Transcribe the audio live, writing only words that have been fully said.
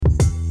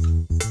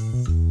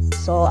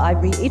So I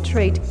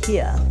reiterate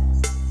here,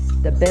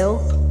 the bill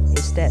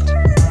is dead.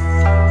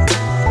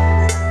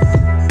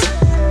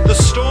 The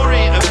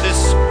story of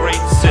this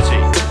great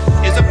city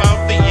is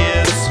about the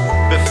years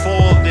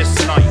before this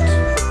night.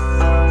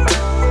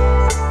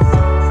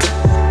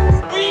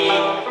 We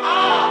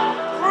are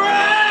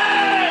free!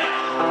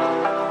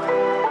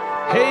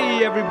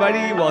 Hey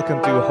everybody,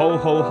 welcome to Ho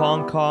Ho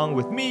Hong Kong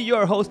with me,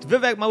 your host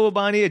Vivek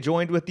Mahbubani,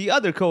 joined with the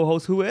other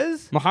co-host who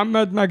is...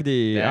 Mohammed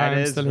Magdi.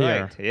 I'm still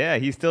here. Yeah,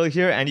 he's still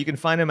here, and you can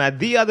find him at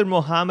The Other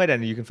Mohammed,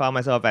 and you can find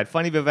myself at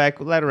Funny Vivek,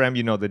 letter M,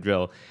 you know the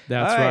drill.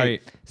 That's All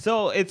right.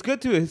 So it's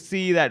good to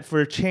see that for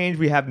a change,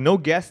 we have no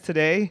guests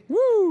today. Woo!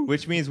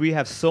 Which means we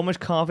have so much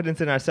confidence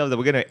in ourselves that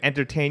we're going to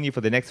entertain you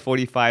for the next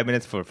 45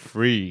 minutes for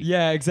free.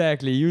 Yeah,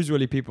 exactly.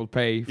 Usually people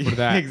pay for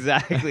that.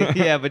 Exactly.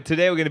 Yeah, but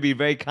today we're going to be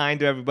very kind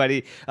to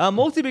everybody.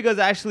 Mostly because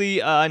actually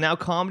now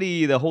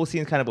comedy, the whole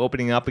scene's kind of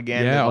opening up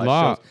again. Yeah, There's a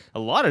lot. Shows, a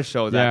lot of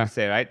shows, I Yeah. have to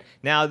say, right?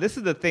 Now, this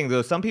is the thing,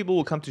 though. Some people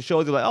will come to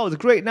shows, they're like, oh, it was a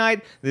great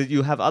night.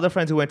 You have other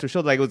friends who went to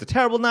shows, like, it was a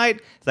terrible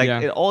night. It's like,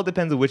 Yeah. it all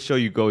depends on which show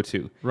you go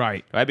to.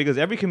 Right. Right? Because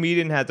every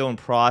comedian has their own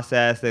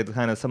process. They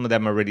kind of, some of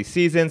them are already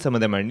seasoned, some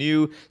of them are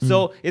new.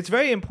 So it's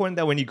very important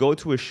that when you go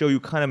to a show, you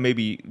kind of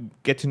maybe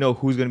get to know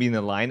who's going to be in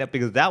the lineup,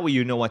 because that way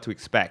you know what to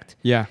expect.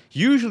 Yeah.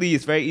 Usually,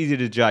 it's very easy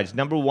to judge.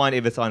 Number one,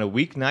 if it's on a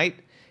weeknight,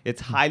 it's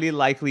highly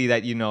likely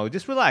that,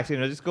 just relax,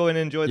 just go and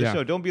enjoy the Yeah.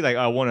 show. Don't be like,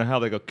 I want to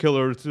have like a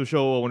killer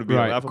show. I want to be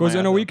Right. laugh Because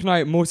my on a ass off."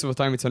 weeknight, most of the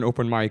time it's an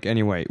open mic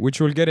anyway,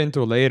 which we'll get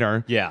into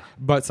later. Yeah.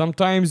 But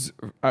sometimes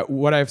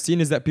what I've seen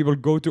is that people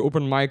go to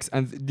open mics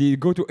and they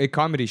go to a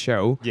comedy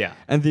show. Yeah.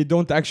 And they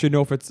don't actually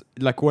know if it's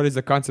like, what is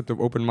the concept of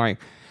open mic.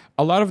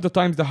 A lot of the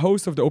times the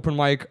host of the open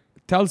mic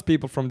tells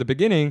people from the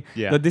beginning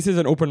Yeah. that this is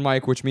an open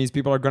mic, which means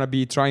people are going to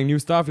be trying new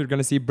stuff. You're going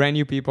to see brand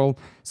new people,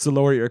 so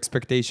lower your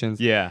expectations.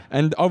 Yeah.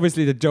 And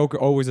obviously the joke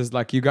always is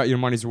like, you got your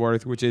money's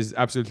worth, which is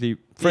absolutely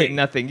free. Yeah,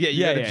 nothing. Yeah,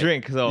 you got to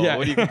drink. So Yeah.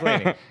 what are you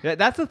complaining? Yeah,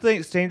 that's the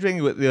thing. Strange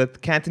thing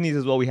with Cantonese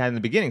is what we had in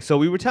the beginning. So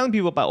we were telling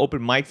people about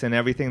open mics and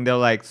everything. They're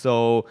like,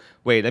 so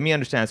wait, let me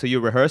understand. So you're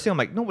rehearsing? I'm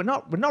like, no, we're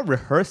not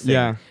rehearsing.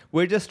 Yeah.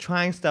 We're just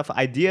trying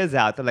ideas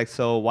out. They're like,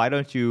 so why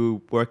don't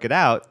you work it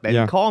out? Then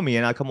Yeah. call me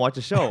and I'll come watch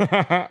the show.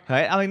 Right?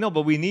 I'm like, no,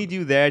 but we need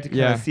you there to kind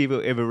Yeah. of see if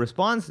it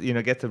responds,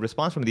 gets a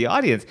response from the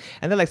audience.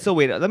 And they're like, so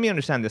wait, let me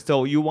understand this.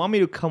 So you want me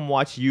to come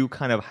watch you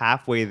kind of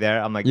halfway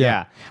there? I'm like,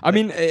 yeah. I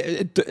mean,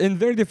 in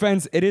their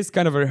defense, it is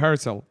kind of a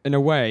rehearsal in a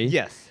way.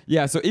 Yes.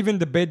 Yeah, so even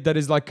the bit that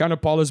is like kind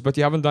of polished, but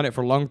you haven't done it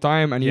for a long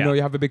time, and you Yeah. know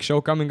you have a big show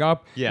coming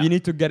up, Yeah. you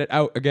need to get it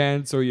out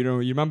again, so you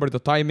remember the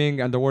timing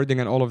and the wording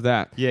and all of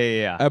that.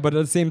 Yeah. But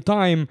at the same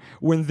time,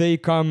 when they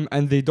come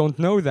and they don't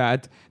know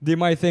that, they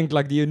might think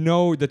like, you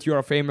know that you're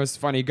a famous,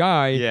 funny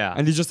guy, Yeah.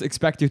 and they just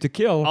expect you to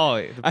kill. Oh,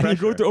 the and you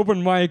go pressure. to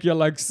open mic, you're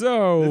like,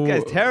 so... This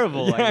guy's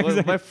terrible. Yeah, Like,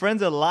 exactly. my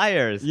friends are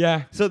liars.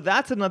 Yeah. So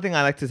that's another thing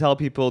I like to tell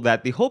people,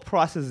 that the whole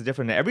process is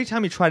different. Every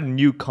time you try a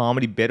new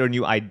comedy bit or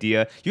new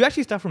idea, you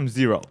actually start from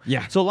zero.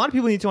 Yeah. So a lot of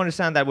people need to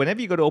understand that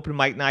whenever you go to open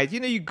mic nights,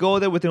 you go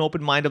there with an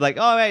open mind of like,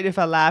 all right, if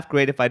I laugh,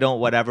 great. If I don't,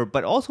 whatever.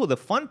 But also the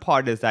fun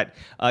part is that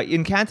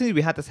in Cantonese,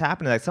 we had this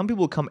happen. Like some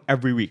people come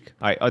every week.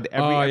 All right. Or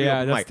every yeah,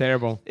 open that's mic.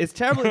 terrible. It's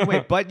terrible in a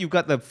way, but you've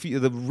got the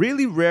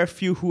really rare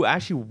few who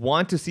actually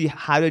want to see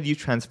how did you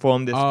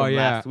transform this Oh, from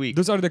yeah. last week.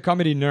 Those are the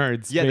comedy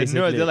nerds. Yeah, the nerds,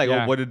 basically. they're like,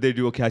 Yeah. oh, what did they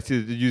do? Okay, I see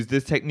they use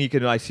this technique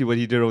and I see what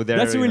he did over there.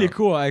 That's really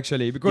cool,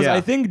 actually, because Yeah.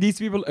 I think these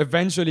people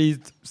eventually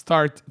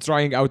start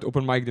trying out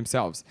open mic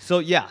themselves.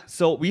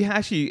 So we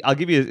actually, I'll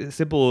give you a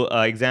simple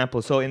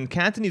example. So in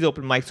Cantonese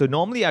open mic, so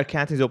normally our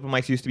Cantonese open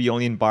mics used to be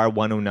only in Bar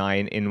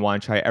 109 in Wan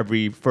Chai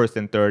every first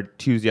and third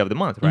Tuesday of the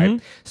month, right?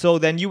 So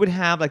then you would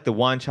have like the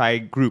Wan Chai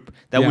group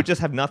that Yeah. would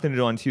just have nothing to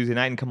do on Tuesday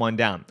night and come on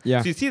down.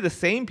 Yeah. So you see the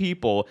same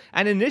people,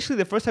 and initially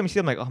the first time you see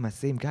them, like, oh, my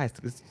same guys,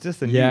 it's just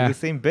the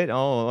same bit.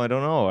 Oh, I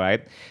don't know,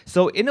 right?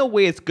 So in a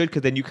way, it's good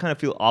because then you kind of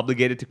feel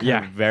obligated to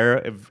kind of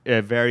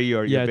vary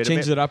your bit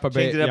change it up a bit.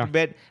 Change it up a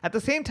bit. At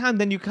the same time,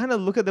 then you kind of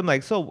look at them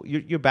like, so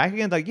you're back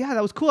again? Like, yeah,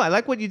 that was cool. I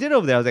like what you did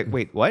over there. I was like,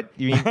 wait, what?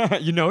 You mean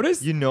You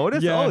notice? you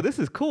noticed? Yeah. Oh, this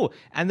is cool.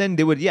 And then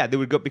they would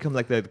go become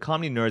like the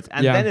comedy nerds.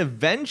 And Yeah. then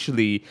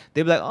eventually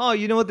they'd be like, oh,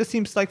 you know what? This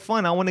seems like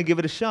fun. I want to give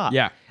it a shot.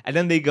 Yeah. And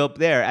then they go up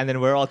there, and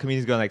then we're all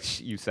comedians going like,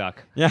 shh, you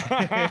suck. Yeah.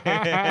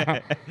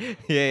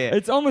 Yeah.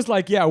 It's almost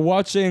like,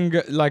 watching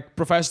like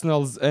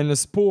professionals in a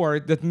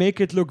sport that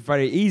make it look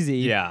very easy.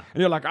 Yeah.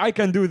 And you're like, I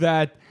can do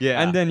that.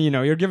 Yeah. And then,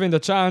 you're given the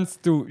chance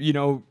to,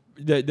 you're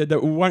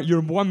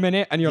 1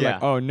 minute and you're Yeah.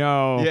 like, oh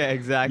no. Yeah,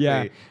 exactly.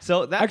 Yeah.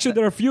 So that Actually,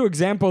 there are a few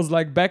examples,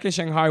 like back in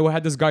Shanghai, we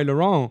had this guy,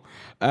 Laurent,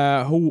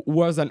 who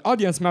was an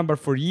audience member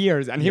for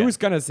years, and he Yeah. was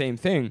kind of the same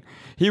thing.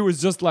 He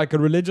was just like a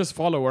religious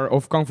follower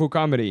of Kung Fu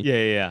comedy.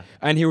 Yeah.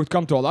 And he would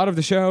come to a lot of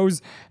the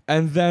shows,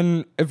 and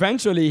then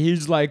eventually he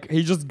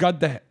just got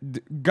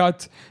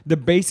the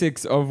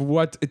basics of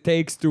what it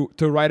takes to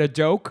write a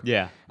joke.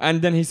 Yeah.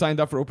 And then he signed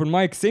up for open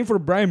mic. Same for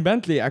Brian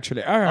Bentley,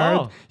 actually. I heard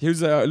Oh. he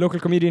was a local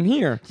comedian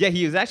here. Yeah,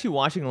 he was actually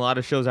watching a lot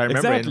of shows. I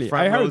remember Exactly. in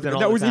front I heard rows and all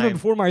that the was time. even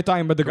before my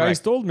time, but the guys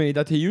Correct. told me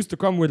that he used to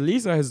come with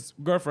Lisa, his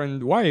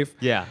girlfriend, wife,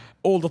 Yeah.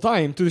 all the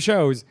time to the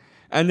shows.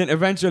 And then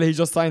eventually he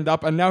just signed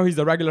up, and now he's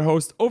the regular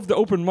host of the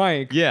open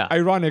mic. Yeah.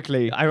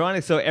 Ironically.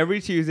 Ironic. So every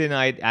Tuesday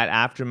night at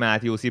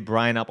Aftermath, you will see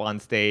Brian up on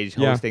stage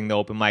Yeah. hosting the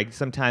open mic.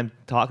 Sometimes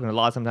talking a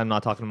lot, sometimes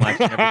not talking much,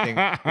 and everything.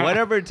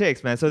 Whatever it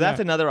takes, man. So that's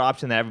another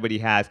option that everybody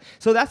has.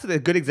 So that's a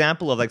good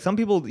example of like some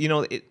people,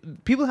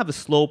 people have a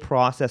slow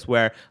process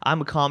where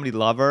I'm a comedy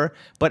lover,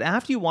 but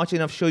after you watch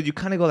enough shows, you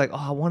kind of go like,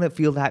 oh, I want to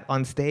feel that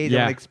on stage. I Yeah.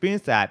 want to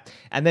experience that.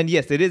 And then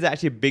yes, it is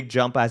actually a big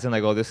jump, as in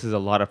like, oh, this is a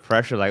lot of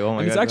pressure. Like, oh my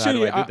And it's god,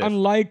 actually how do I do this?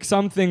 unlike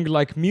something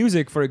like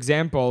music, for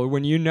example,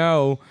 when you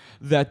know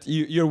that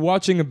you're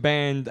watching a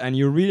band and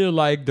you really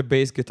like the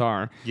bass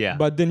guitar, Yeah.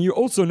 but then you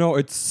also know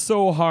it's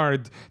so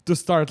hard to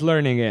start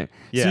learning it.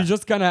 Yeah. So you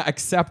just kind of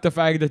accept the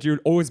fact that you'll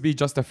always be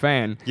just a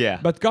fan. Yeah.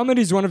 But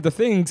comedy is one of the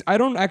things, I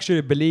don't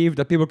actually believe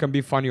that people can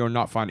be funny or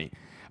not funny.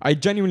 I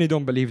genuinely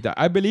don't believe that.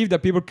 I believe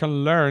that people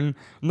can learn,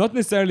 not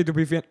necessarily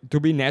to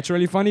be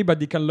naturally funny, but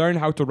they can learn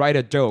how to write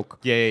a joke.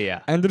 Yeah.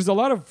 And there's a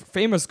lot of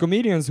famous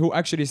comedians who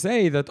actually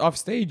say that off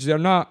stage they're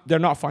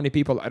not funny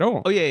people at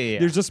all. Oh, yeah.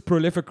 They're just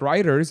prolific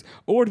writers,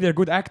 or they're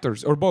good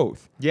actors, or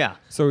both. Yeah.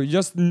 So you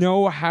just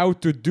know how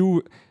to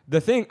do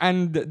the thing.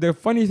 And the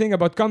funny thing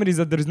about comedy is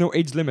that there is no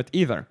age limit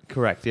either.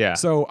 Correct. Yeah.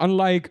 So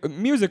unlike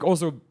music,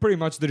 also pretty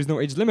much there is no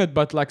age limit,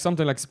 but like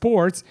something like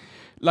sports,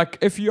 like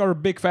if you are a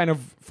big fan of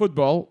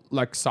football,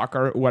 like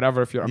soccer,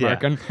 whatever, if you're Yeah.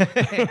 American,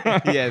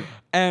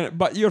 yeah.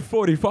 but you're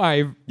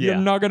 45, Yeah. you're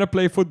not gonna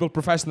play football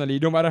professionally,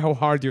 no matter how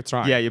hard you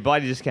try. Yeah. Your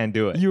body just can't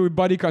do it. Your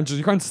body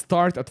you can't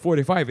start at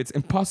 45. It's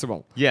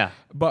impossible. Yeah.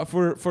 But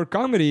for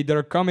comedy, there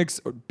are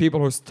comics, people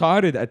who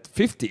started at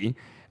 50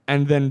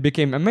 and then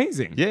became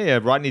amazing. Yeah.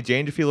 Rodney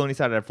Dangerfield only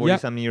started at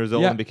 40-something years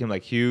old Yeah. and became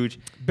like huge.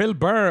 Bill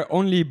Burr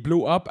only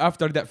blew up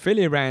after that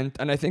Philly rant,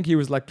 and I think he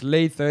was like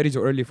late 30s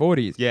or early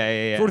 40s.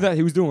 Yeah. For that,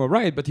 he was doing all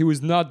right, but he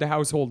was not the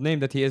household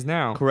name that he is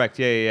now. Correct.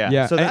 Yeah.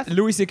 Yeah, So and that's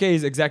Louis C.K.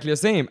 is exactly the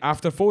same.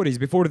 After 40s,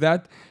 before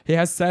that, he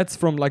has sets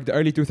from like the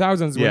early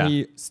 2000s Yeah. when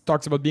he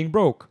talks about being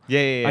broke.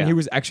 Yeah. And he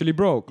was actually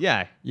broke.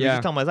 Yeah. He was Yeah.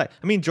 just talking about his life.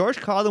 I mean, George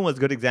Carlin was a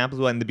good example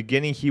as well. In the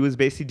beginning, he was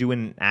basically doing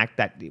an act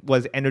that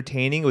was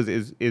entertaining,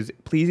 is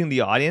pleasing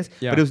the audience,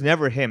 Yeah. but it was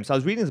never him. So I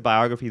was reading his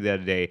biography the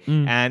other day,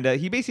 and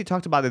he basically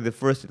talked about it the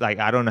first, like,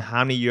 I don't know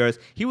how many years.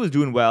 He was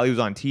doing well. He was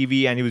on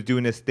TV, and he was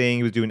doing his thing.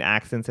 He was doing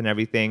accents and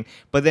everything.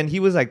 But then he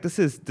was like, this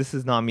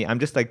is not me. I'm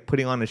just like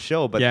putting on a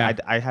show, but Yeah.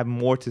 I have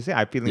more to say.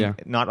 I'm feeling Yeah.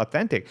 not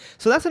authentic.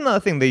 So that's another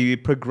thing. The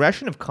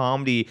progression of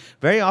comedy,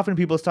 very often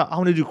people start, I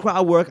want to do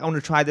crowd work. I want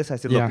to try this. I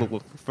said, Yeah.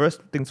 look.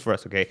 First things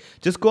first, okay?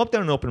 Just go up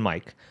there and open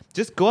mic.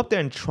 Just go up there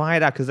and try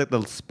it out, because like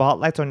the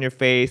spotlight's on your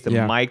face, the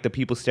Yeah. mic, the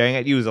people staring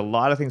at you, is a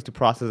lot of things to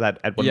process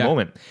at one Yeah.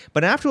 moment.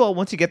 But after all,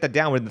 once you get that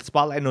down, where the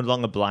spotlight no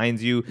longer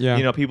blinds you,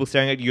 Yeah. people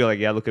staring at you, you're like,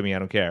 yeah, look at me, I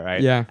don't care,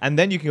 right? Yeah. And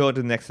then you can go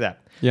to the next step.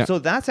 Yeah. So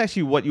that's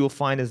actually what you'll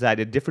find, is that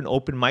at different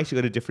open mics, you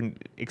got a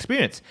different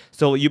experience.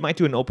 So you might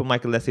do an open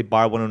mic at, let's say,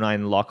 Bar 109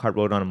 in Lockhart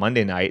Road on a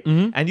Monday night,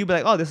 and you'll be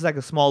like, oh, this is like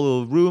a small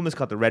little room. It's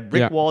got the red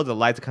brick Mm-hmm. Yeah. walls, the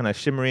lights are kind of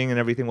shimmering and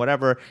everything,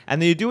 whatever.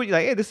 And then you do it, you're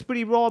like, hey, this is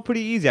pretty raw,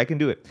 pretty easy. I can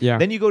do it. Yeah.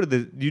 Then you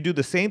do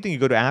the same thing. You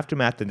go to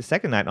Aftermath the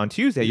second night on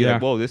Tuesday. You're Yeah.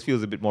 like, whoa, this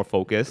feels a bit more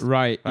focused.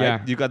 Right, yeah.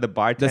 You got the The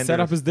bartender.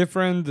 setup is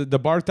different. The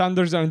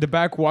bartenders are in the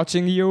back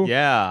watching you.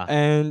 Yeah.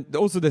 And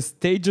also the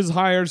stage is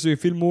higher, so you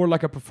feel more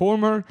like a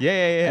performer.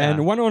 Yeah.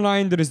 And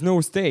 109, there is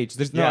no stage.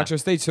 There's no Yeah. actual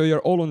stage, so you're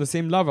all on the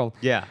same level.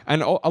 Yeah.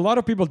 And a lot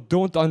of people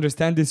don't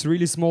understand these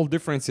really small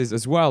differences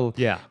as well.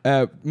 Yeah.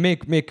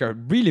 Make a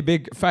really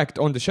big effect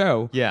on the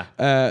show. Yeah.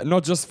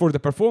 Not just for the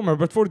performer,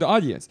 but for the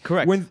audience.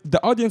 Correct. When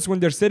the audience, when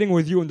they're sitting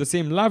with you on the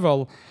same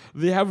level,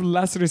 they have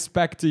less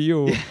respect to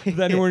you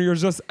than when you're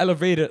just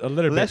elevated a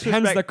little Less bit.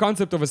 Hence respect- the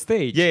concept of a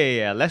stage.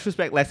 Yeah. Less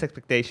respect, less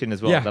expectation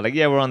as well. Yeah. They're like,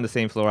 yeah, we're on the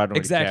same floor. I don't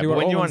Exactly, really care. But we're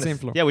when all you're on the same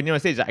floor. Yeah, when you're on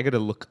stage, I got to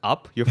look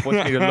up. You're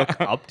forcing me to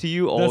look up to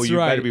you. Oh, That's you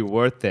better right. be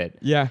worth it.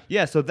 Yeah.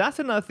 Yeah, so that's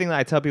another thing that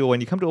I tell people when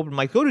you come to open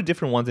mic, go to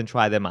different ones and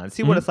try them out and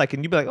see Mm-hmm. what it's like.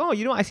 And you'd be like, oh,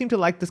 I seem to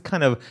like this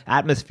kind of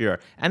atmosphere.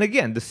 And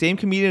again, the same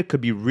comedian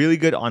could be really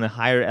good on a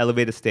higher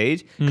elevated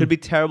stage, could be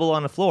terrible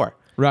on the floor. Mm.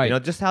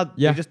 Right. Just how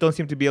Yeah. they just don't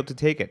seem to be able to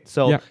take it.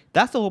 So Yeah.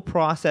 that's the whole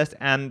process.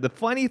 And the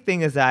funny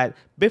thing is that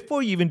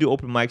before you even do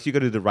open mics, you got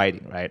to do the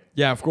writing, right?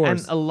 Yeah, of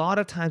course. And a lot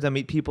of times I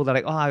meet people that are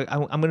like, oh, I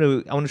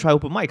want to try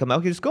open mic. I'm like,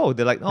 okay, just go.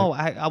 They're like, oh,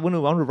 I want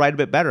to write a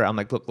bit better. I'm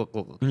like,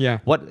 look. Yeah.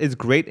 What is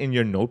great in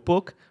your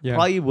notebook Yeah.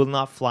 probably will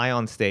not fly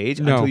on stage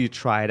No. until you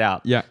try it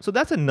out. Yeah. So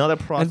that's another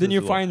process. And then you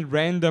as well. find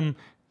random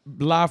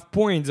laugh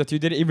points that you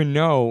didn't even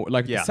know,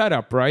 like Yeah. the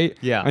setup, right?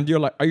 Yeah. And you're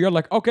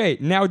like, okay,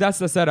 now that's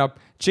the setup.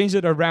 Change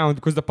it around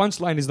because the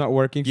punchline is not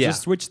working. Yeah.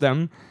 Just switch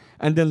them,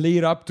 and then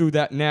lead up to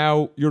that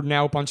your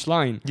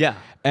punchline. Yeah.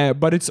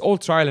 But it's all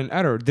trial and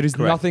error. There is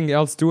Correct. nothing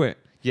else to it.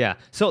 Yeah.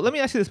 So let me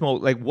ask you this, Mo.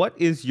 Like,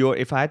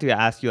 if I had to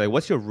ask you, like,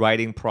 what's your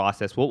writing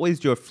process? What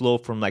was your flow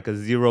from like a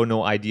zero,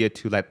 no idea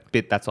to that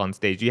bit that's on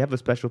stage? Do you have a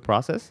special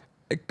process?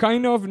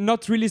 Kind of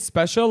not really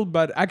special,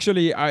 but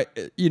actually,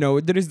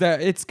 there is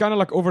it's kind of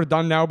like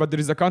overdone now, but there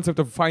is a concept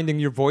of finding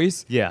your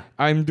voice. Yeah.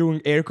 I'm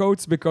doing air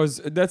quotes because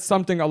that's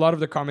something a lot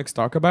of the comics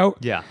talk about.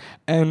 Yeah.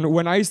 And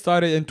when I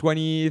started in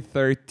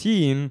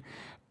 2013,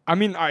 I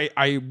mean,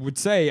 I would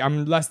say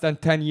I'm less than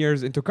 10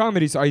 years into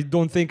comedy, so I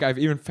don't think I've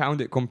even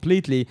found it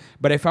completely,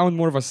 but I found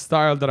more of a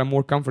style that I'm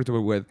more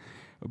comfortable with.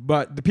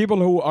 But the people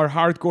who are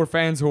hardcore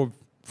fans who have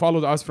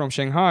followed us from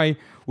Shanghai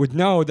would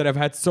know that I've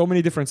had so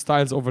many different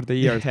styles over the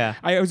years. Yeah.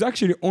 I was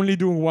actually only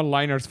doing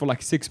one-liners for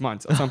like 6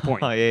 months at some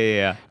point. Oh,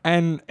 yeah.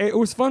 And it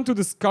was fun to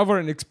discover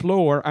and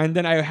explore. And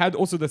then I had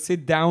also the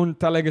sit down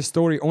telling a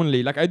story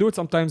only. Like I do it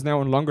sometimes now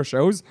on longer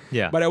shows.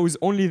 Yeah. But I was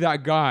only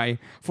that guy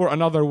for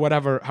another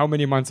whatever, how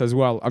many months as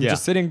well. I'm Yeah.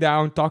 just sitting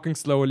down, talking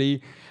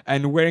slowly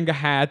and wearing a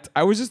hat.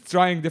 I was just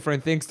trying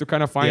different things to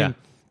kind of find. Yeah.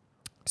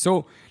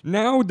 So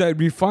now the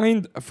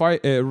refined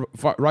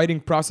writing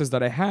process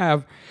that I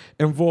have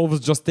involves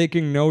just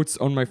taking notes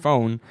on my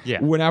phone Yeah.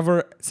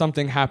 whenever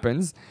something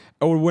happens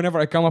or whenever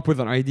I come up with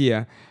an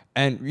idea.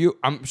 And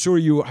I'm sure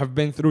you have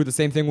been through the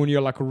same thing when you're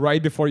like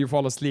right before you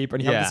fall asleep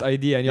and you Yeah. have this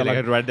idea and you're Yeah,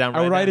 like, like, write it down,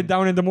 I'll write write it it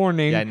down in the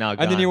morning. Yeah, no,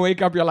 and then you gone.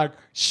 wake up, you're like,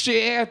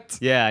 shit.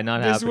 Yeah, not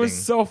This happening.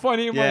 was so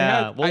funny in my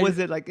Yeah. head. What was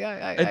it like?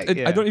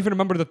 Yeah, I don't even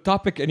remember the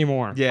topic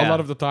anymore. Yeah. A lot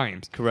of the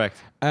times. Correct.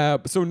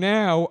 So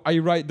now I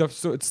write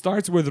so it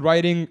starts with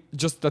writing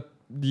just a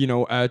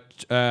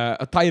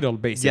title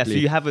basically. Yeah, so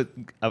you have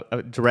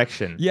a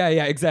direction. Yeah,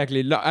 exactly.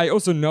 I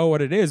also know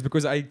what it is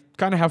because I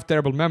kind of have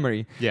terrible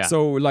memory. Yeah. So,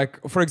 like,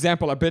 for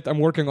example, a bit I'm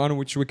working on,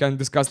 which we can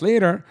discuss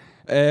later,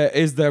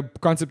 is the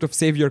concept of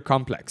savior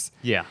complex.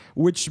 Yeah.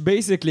 Which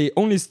basically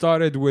only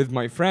started with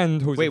my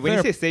friend who's Wait, a when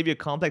you say savior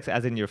complex,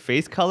 as in your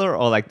face color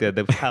or like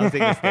the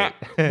housing estate?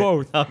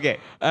 Both. Okay.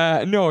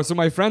 No, so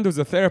my friend who's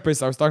a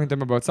therapist, I was talking to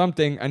him about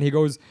something, and he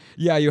goes,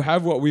 "Yeah, you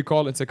have what we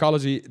call in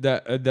psychology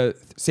the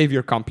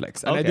savior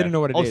complex," and I Okay. didn't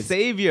know what it is. Oh,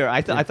 savior.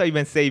 I thought you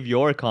meant save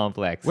your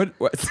complex. What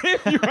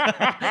savior?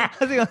 I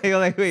was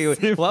like,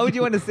 wait, why would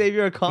you want to save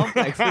your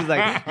complex? It's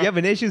like, you have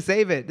an issue,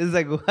 save it. This is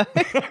like, what?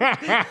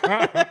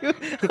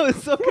 I was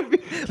so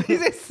confused. You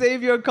say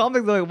save your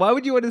complex. I'm like, why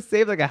would you want to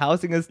save like a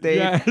housing estate?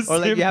 Yeah, or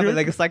like save you have your-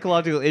 like a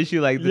psychological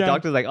issue. Like the Yeah.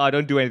 doctor's like, oh,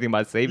 don't do anything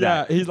about save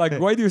Yeah, that. he's like,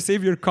 "Why do you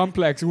save your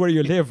complex where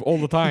you live all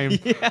the time?"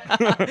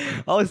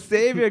 Oh,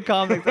 save your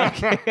complex.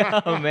 Okay.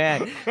 Oh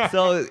man.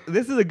 So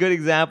this is a good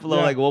example of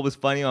Yeah. like what was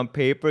funny on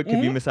paper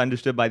could be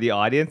misunderstood by the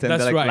audience, and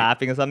That's they're like right.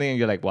 laughing or something, and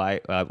you're like, why?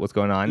 What's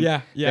going on?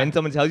 Yeah. Then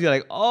someone tells you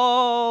like,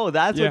 oh,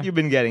 that's what you've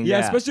been getting. Yeah,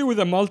 especially with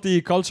a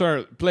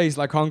multicultural place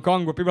like Hong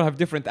Kong where people have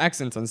different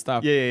accents and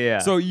stuff. Yeah.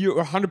 So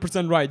you're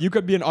 100% right. You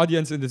could be an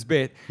audience in this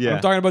bit. Yeah.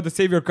 I'm talking about the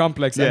savior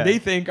complex, Yeah. and they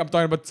think I'm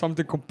talking about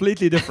something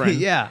completely different.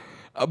 Yeah.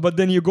 But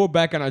then you go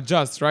back and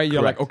adjust, right?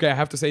 You're Correct. like, okay, I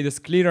have to say this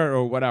clearer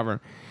or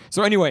whatever.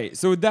 So anyway,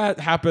 so that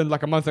happened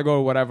like a month ago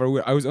or whatever.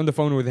 I was on the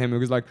phone with him. He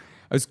was like,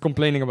 I was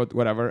complaining about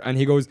whatever. And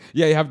he goes,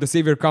 yeah, you have the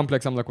savior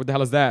complex. I'm like, what the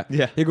hell is that?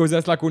 Yeah. He goes,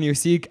 that's like when you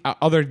seek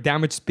other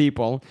damaged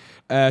people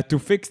to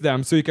fix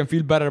them so you can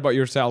feel better about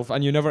yourself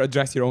and you never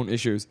address your own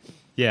issues.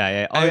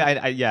 Yeah. Oh,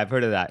 yeah, I've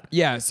heard of that.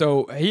 Yeah,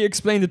 so he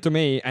explained it to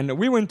me, and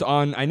we went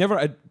on. I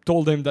never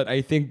told him that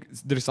I think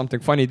there's something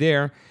funny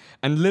there.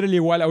 And literally,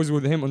 while I was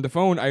with him on the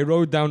phone, I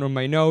wrote down on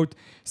my note,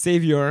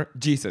 Savior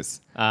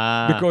Jesus.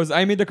 Because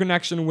I made a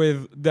connection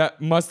with that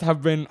must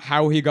have been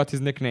how he got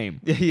his nickname,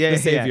 Yeah, the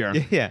Savior.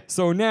 yeah.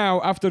 So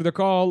now, after the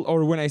call,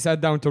 or when I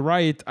sat down to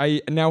write,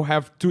 I now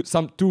have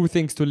two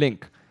things to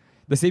link.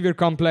 The Savior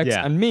complex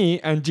Yeah. and me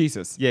and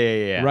Jesus.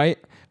 Yeah. Right?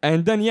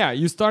 And then,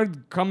 you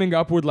start coming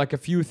up with like a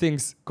few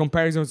things,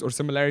 comparisons or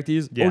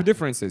similarities Yeah. or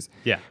differences.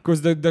 Yeah.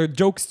 Because the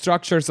joke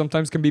structure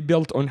sometimes can be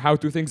built on how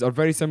two things are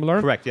very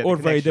similar Correct. Yeah, the or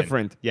very connection.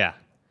 different. Yeah.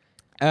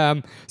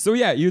 So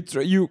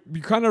you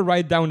kind of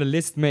write down a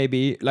list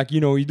maybe, like,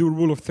 you do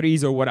rule of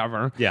threes or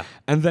whatever. Yeah.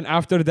 And then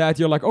after that,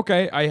 you're like,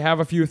 okay, I have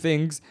a few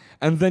things.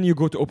 And then you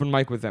go to open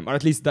mic with them. Or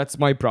at least that's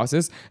my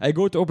process. I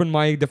go to open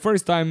mic the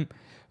first time.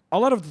 A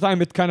lot of the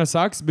time it kind of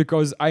sucks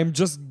because I'm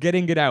just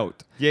getting it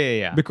out.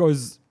 Yeah.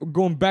 Because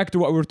going back to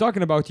what we were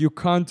talking about, you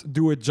can't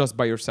do it just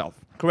by yourself.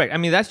 Correct. I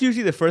mean, that's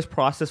usually the first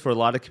process for a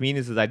lot of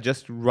comedians is that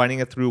just running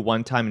it through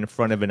one time in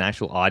front of an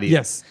actual audience.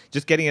 Yes.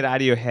 Just getting it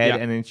out of your head Yeah.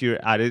 and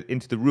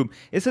into the room.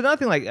 It's another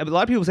thing. Like a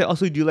lot of people say,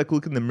 also, do you like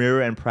look in the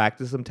mirror and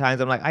practice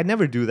sometimes? I'm like, I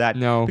never do that.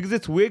 No. Because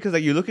it's weird because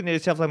like you're looking at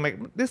yourself. I'm like,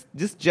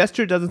 this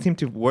gesture doesn't seem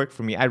to work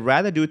for me. I'd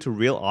rather do it to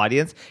real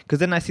audience because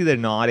then I see they're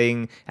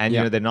nodding and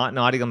Yeah. they're not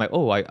nodding. I'm like,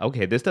 oh,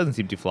 okay, this doesn't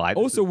seem to fly.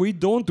 This Also, we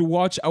don't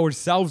watch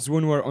ourselves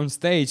when we're on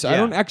stage. I Yeah.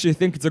 don't actually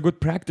think it's a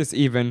good practice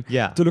even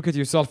Yeah. to look at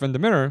yourself in the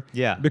mirror.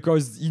 Yeah.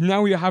 Because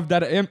now you have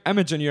that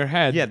image in your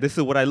head. yeah, this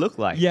is what I look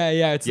like. Yeah,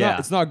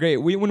 it's not great.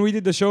 When we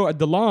did the show at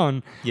the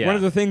lawn, Yeah. one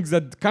of the things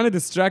that kind of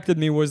distracted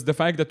me was the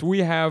fact that we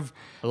have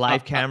A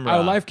live camera.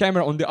 a live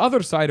camera on the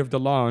other side of the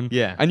lawn.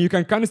 Yeah. And you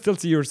can kind of still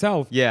see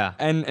yourself. Yeah.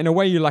 And in a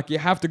way, you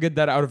have to get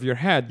that out of your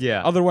head.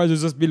 Yeah. Otherwise, you'll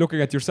just be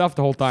looking at yourself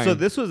the whole time. So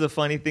this was the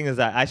funny thing is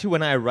that actually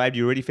when I arrived,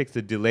 you already fixed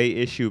the delay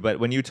issue. But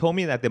when you told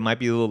me that there might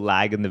be a little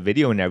lag in the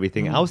video and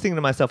everything, I was thinking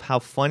to myself how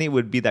funny it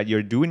would be that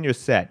you're doing your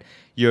set,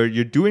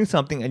 you're doing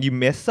something and you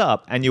mess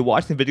up and you're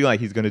watching the video like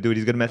he's gonna do it,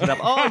 he's gonna mess it up.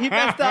 Oh, he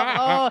messed up.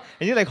 Oh,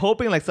 and you're like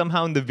hoping like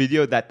somehow in the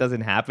video that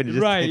doesn't happen. It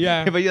just, Right,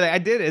 yeah. But you're like, I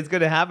did it. It's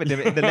gonna happen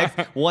in the next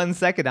 1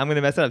 second. I'm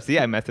gonna mess it up. See,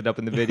 I messed it up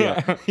in the video.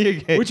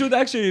 Which would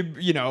actually,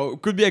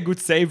 could be a good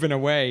save in a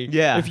way.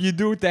 Yeah. If you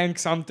do tank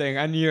something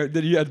and you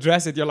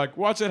address it, you're like,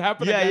 watch it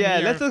happen Yeah, again yeah.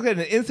 here. Let's look at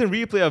an instant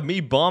replay of me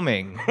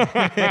bombing.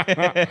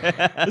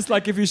 It's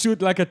like if you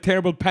shoot like a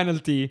terrible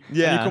penalty and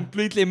Yeah. you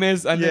completely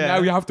miss and then Yeah. now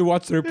you have to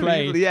watch the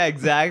replay. Yeah,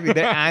 exactly.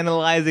 They're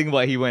analyzing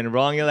what he went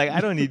wrong. You're like, I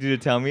don't need you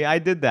to tell me. I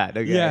did that.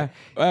 Okay.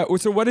 Yeah.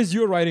 So what is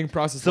your writing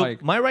process So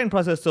like? my writing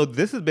process, so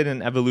this has been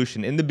an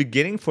evolution. In the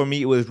beginning, for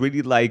me, it was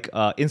really like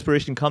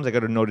inspiration comes, I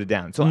got to note it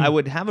down. So I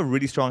would have a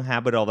really strong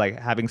habit of like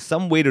having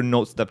some way to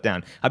note stuff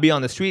down. I'd be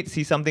on the street,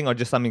 see something, or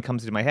just something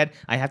comes into my head.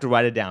 I have to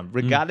write it down,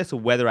 regardless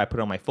of whether I put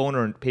it on my phone or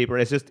on paper.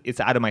 It's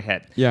out of my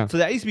head. Yeah. So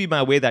that used to be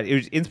my way that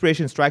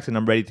inspiration strikes and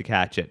I'm ready to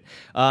catch it.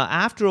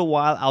 After a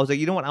while, I was like,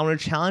 you know what? I want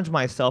to challenge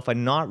myself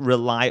and not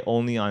rely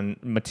only on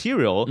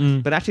material,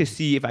 but actually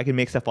see if I can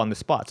make stuff on the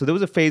spot. So there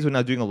was a phase when I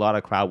was doing a lot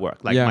of crowd work.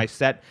 Like Yeah. my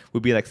set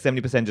would be like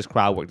 70% just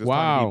crowd work, just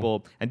talking to Wow.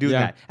 people and doing Yeah.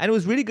 that. And it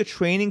was really good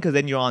training because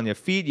then you're on your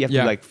feet. You have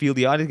Yeah. to like feel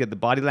the audience, get the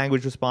body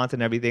language response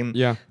and everything.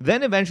 Yeah.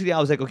 Then eventually I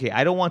was like, okay,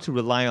 I don't want to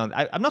rely on,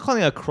 I'm not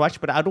calling it a crutch,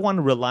 but I don't want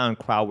to rely on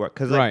crowd work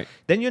because like, Right.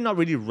 then you're not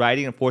really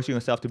writing and forcing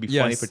yourself to be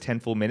funny Yes. for 10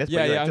 full minutes. Yeah,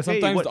 but you're yeah. like, And just,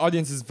 hey, sometimes what- the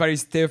audience is very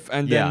stiff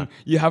and Yeah. then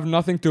you have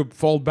nothing to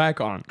fall back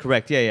on.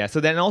 Correct. Yeah, yeah. So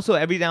then also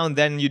every now and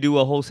then you do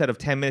a whole set of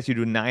 10 minutes, you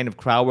do 9 of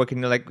crowd work,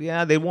 and you're like,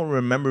 yeah, they won't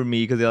remember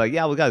me because they're like,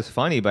 yeah, well, guy's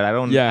funny, but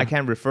Yeah. I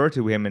can't refer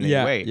to him in Yeah,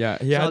 any way. yeah.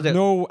 He So I had was like,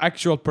 no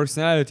actual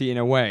personality in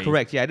a way.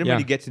 Correct. Yeah, I didn't Yeah.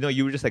 really get to know.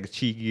 You were just like a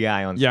cheeky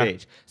guy on Yeah.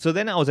 stage. So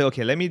then I was like,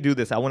 okay, let me do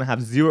this. I want to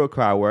have 0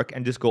 crowd work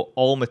and just go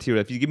all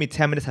material. If you give me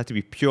 10 minutes, it has to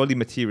be purely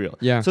material.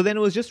 Yeah. So then it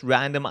was just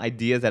random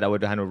ideas that I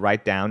would kind of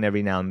write down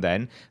every now and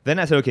then. Then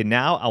I said, okay,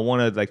 now I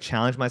want to like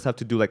challenge myself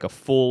to do like a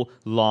full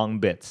long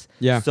bits.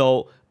 Yeah.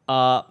 So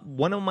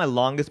one of my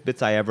longest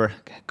bits I ever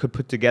could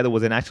put together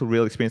was an actual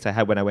real experience I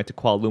had when I went to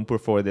Kuala Lumpur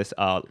for this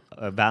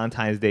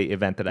Valentine's Day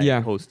event that I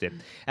Yeah. hosted.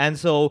 And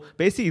so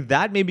basically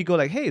that made me go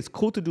like, hey, it's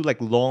cool to do like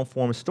long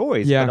form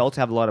stories, Yeah. but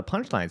also have a lot of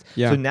punchlines.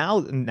 Yeah. So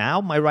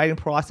now my writing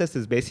process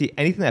is basically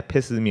anything that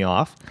pisses me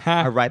off,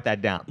 Ha. I write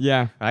that down.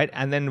 Yeah. Right.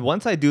 And then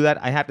once I do that,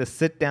 I have to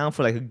sit down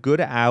for like a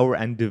good hour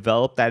and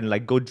develop that and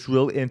like go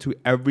drill into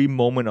every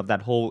moment of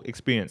that whole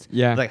experience.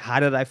 Yeah. Like, how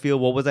did I feel?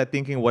 What was I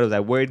thinking? What was I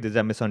worried? Did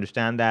I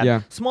misunderstand that?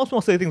 Yeah. Small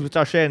silly things, which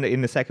I'll share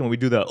in a second when we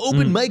do the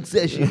open mic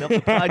session of the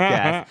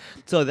podcast.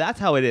 So that's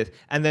how it is.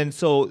 And then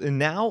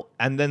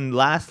then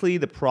lastly,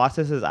 the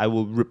process is I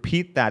will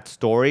repeat that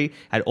story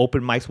at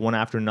open mics one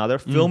after another,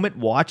 film it,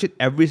 watch it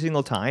every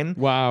single time.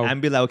 Wow.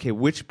 And be like, okay,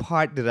 which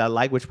part did I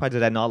like? Which part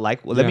did I not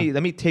like? Well, Yeah.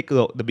 let me take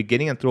the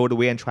beginning and throw it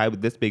away and try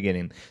with this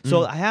beginning.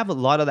 So I have a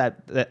lot of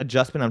that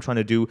adjustment I'm trying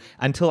to do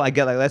until I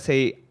get like, let's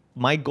say,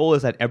 my goal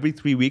is that every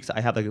 3 weeks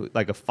I have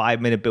like a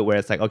 5-minute bit where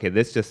it's like, okay,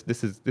 this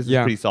is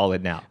Yeah. pretty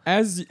solid now.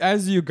 As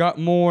you got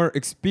more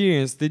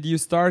experience, did you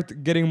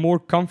start getting more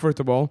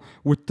comfortable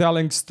with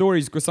telling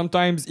stories? Because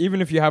sometimes,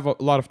 even if you have a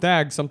lot of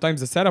tags,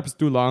 sometimes the setup is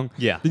too long.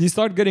 Yeah. Did you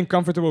start getting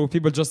comfortable with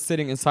people just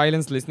sitting in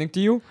silence listening to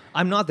you?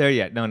 I'm not there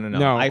yet. No.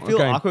 No, I feel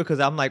okay. awkward because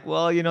I'm like,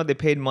 well, they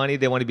paid money.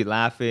 They want to be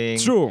laughing.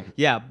 True.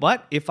 Yeah,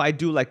 but if I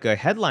do like a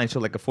headline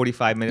show, like a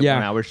 45-minute, Yeah.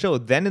 1 hour show,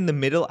 then in the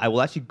middle, I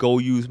will actually go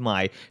use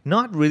my,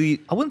 not really,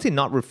 I wouldn't say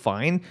not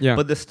refined, Yeah.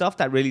 but the stuff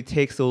that really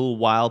takes a little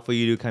while for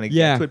you to kind of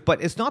Yeah. get to it.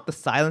 But it's not the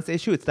silence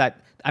issue. It's that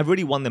I've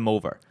already won them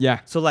over. Yeah.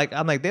 So like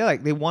I'm like they're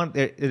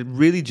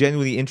really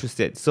genuinely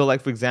interested. So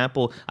like for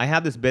example, I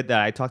have this bit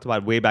that I talked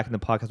about way back in the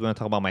podcast when I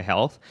talk about my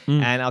health,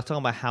 and I was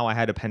talking about how I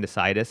had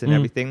appendicitis and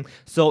everything.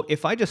 So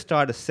if I just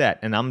start a set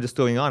and I'm just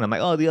going on, I'm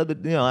like, oh,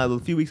 a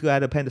few weeks ago I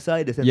had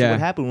appendicitis, and so Yeah. what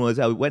happened was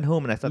I went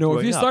home and I started No, if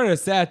throwing you up. started a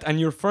set and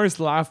your first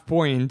laugh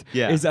point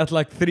Yeah. is at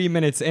like 3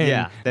 minutes in,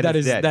 Yeah, then that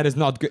it's is dead. that is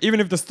not good. Even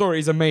if the story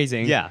is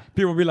amazing, Yeah.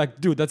 people will be like,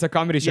 dude, that's a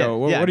comedy show.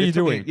 What are it you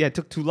took me- doing? Yeah, it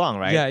took too long,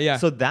 right? Yeah, yeah.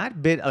 So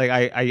that bit, like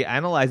I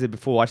analyzed it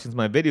before watching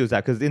my videos,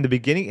 because in the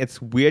beginning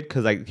it's weird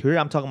because like here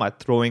I'm talking about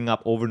throwing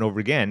up over and over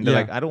again. They're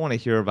Yeah. like, I don't want to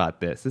hear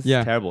about this. This Yeah.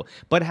 is terrible.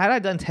 But had I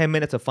done 10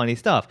 minutes of funny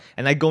stuff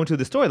and I go into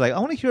the story, like I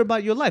want to hear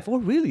about your life. Oh,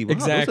 really? Wow,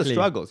 those Exactly. are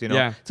struggles,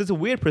 Yeah. So it's a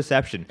weird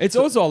perception. It's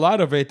also a lot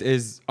of it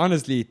is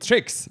honestly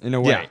tricks in a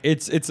way. Yeah.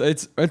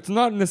 It's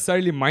not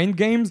necessarily mind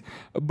games,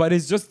 but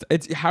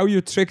it's how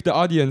you trick the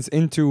audience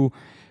into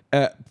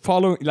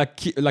following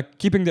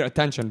keeping their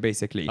attention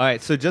basically. All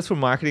right, so just for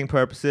marketing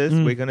purposes,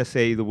 we're gonna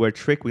say the word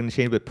trick. We're gonna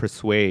change it with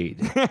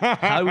persuade.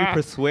 How do we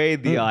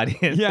persuade the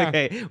audience? Yeah.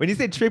 Okay. When you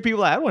say trick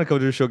people, I don't want to come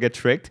to the show get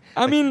tricked.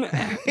 I mean,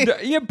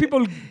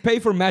 people pay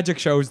for magic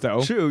shows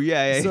though. True.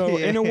 Yeah. So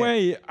yeah, in a yeah.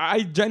 way,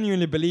 I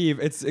genuinely believe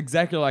it's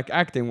exactly like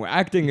acting. Where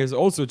acting is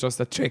also just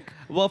a trick.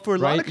 Well, for a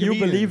lot Right? of You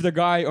comedians, believe the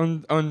guy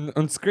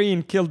on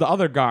screen killed the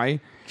other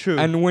guy. True.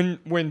 And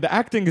when the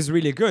acting is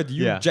really good,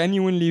 you Yeah.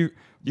 genuinely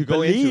You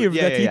go into it. believe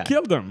Yeah, that yeah, he yeah.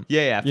 killed them.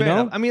 Yeah, yeah, You fair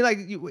know? enough. I mean, like,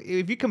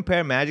 if you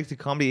compare magic to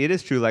comedy, it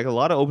is true. Like, a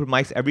lot of open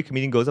mics, every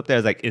comedian goes up there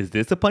is like, is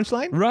this a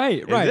punchline?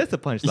 Right, right. Is this a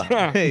punchline?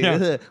 Yeah,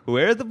 yeah.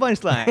 Where's the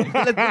punchline?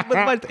 Let's put the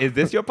punch- Is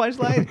this your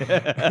punchline?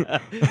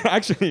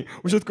 Actually,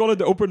 we should call it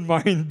the open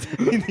mind.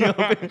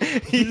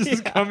 You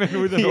just come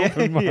in with an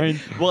open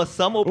mind. Well,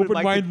 some open Open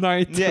mics- mind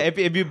night. Yeah, if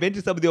you've been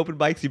to some of the open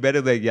mics, you better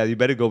you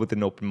better go with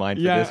an open mind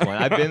for Yeah. this one.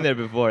 I've been there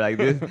before. Like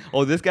this,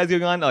 this guy's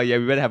going on. Oh yeah,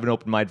 we better have an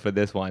open mind for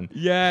this one.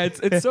 Yeah,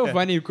 it's so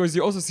funny because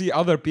you also see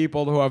other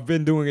people who have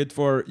been doing it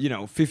for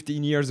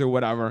 15 years or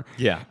whatever.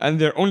 Yeah. and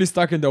they're only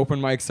stuck in the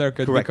open mic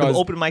circuit Correct. because The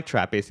open mic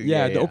trap, basically.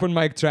 yeah, the open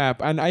mic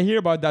trap. And I hear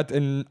about that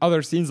in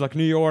other scenes like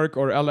New York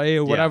or LA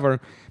or whatever.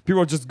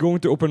 People just going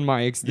to open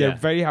mics. They're Yeah.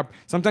 very happy.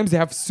 Sometimes they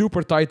have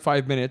super tight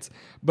 5 minutes,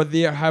 but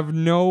they have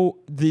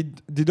they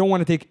don't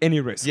want to take any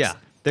risks. Yeah.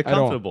 They're at all.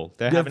 comfortable.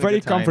 They're They're having a very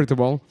good time.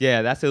 comfortable.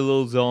 Yeah, that's a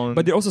little zone.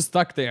 But they're also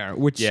stuck there,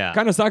 which Yeah.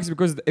 kind of sucks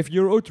because if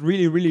you're out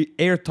really, really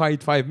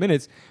airtight 5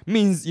 minutes,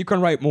 means you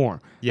can write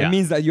more. Yeah. It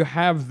means that you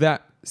have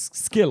that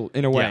skill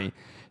in a way.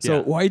 So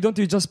Yeah. why don't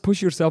you just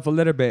push yourself a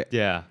little bit?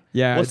 Yeah.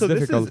 Yeah, Well, it's so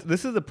difficult.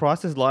 this is the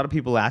process. A lot of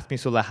people ask me,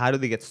 so like, how do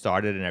they get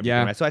started and everything?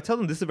 Yeah. Right? So I tell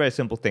them this is a very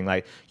simple thing.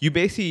 Like, you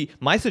basically,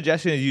 my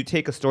suggestion is you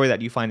take a story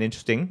that you find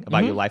interesting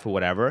about your life or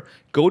whatever,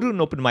 go to an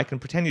open mic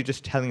and pretend you're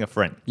just telling a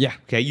friend. Yeah.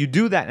 Okay. You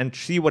do that and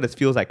see what it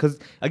feels like. Because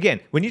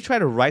again, when you try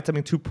to write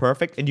something too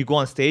perfect and you go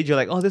on stage, you're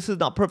like, oh, this is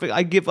not perfect.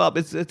 I give up.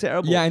 It's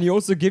terrible. Yeah, and you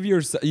also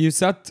you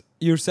set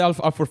yourself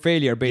up for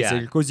failure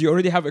basically because you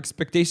already have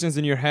expectations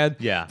in your head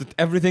Yeah. that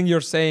everything you're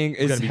saying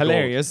is gonna be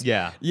hilarious. gold.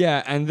 Yeah.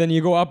 Yeah, and then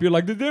you go up, you're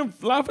like, they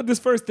didn't laugh at this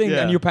first thing,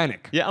 and you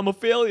panic. Yeah, I'm a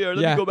failure.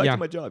 Let Yeah, me go back yeah. to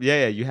my job.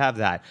 Yeah, you have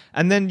that.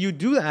 And then you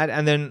do that,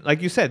 and then,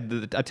 like you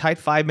said, a tight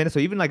 5 minutes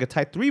or even like a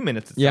tight 3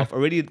 minutes itself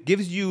already it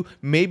gives you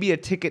maybe a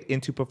ticket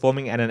into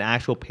performing at an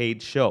actual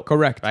paid show.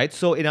 Correct. Right?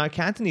 So in our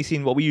Cantonese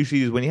scene, what we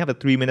usually do is when you have a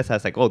 3 minutes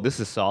that's like, oh, this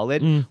is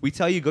solid, we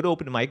tell you go to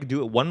open mic, do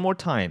it one more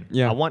time.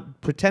 Yeah.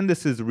 Pretend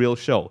this is a real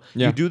show.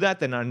 Yeah. You do that,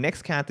 then our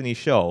next Cantonese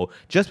show,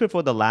 just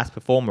before the last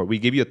performer, we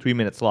give you a 3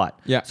 minute slot.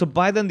 Yeah. So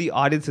by then the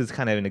audience is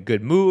kind of in a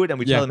good mood, and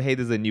we Yeah. tell them, hey,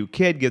 this is a new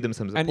kid, give them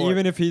some support. And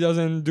even if he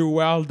doesn't do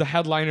well, the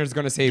headliner is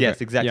gonna save it.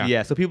 Yes, exactly.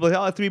 Yeah. So people say,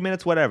 oh, 3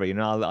 minutes, whatever.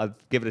 I'll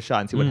give it a shot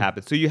and see what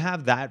happens. So you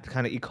have that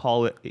kind of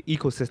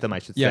ecosystem, I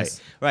should Yes.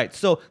 say. Right.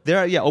 So there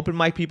are, open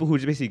mic people who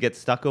just basically get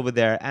stuck over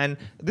there. And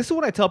this is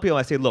what I tell people.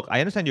 I say, look, I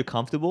understand you're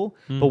comfortable,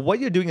 but what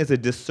you're doing is a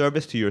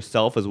disservice to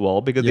yourself as well.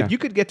 Because Yeah. if you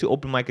could get to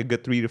open mic a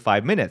good 3 to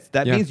 5 minutes,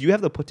 that Yeah. means you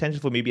have the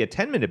potential for maybe a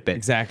 10-minute bit.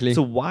 Exactly.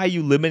 So why are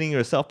you limiting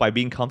yourself by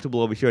being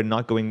comfortable over here and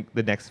not going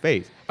the next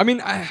phase? I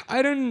mean,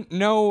 I don't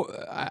know.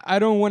 I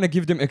don't want to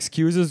give them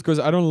excuses because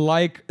I don't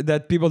like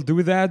that people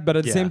do that. But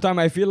at the Yeah. same time,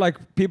 I feel like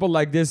people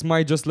like this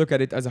might just look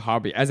at it as a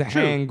hobby, as a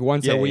True. hang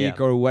once Yeah, a yeah, week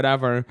yeah. or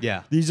whatever.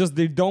 Yeah.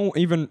 They don't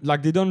even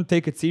they don't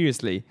take it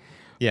seriously.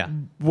 Yeah.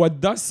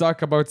 What does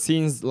suck about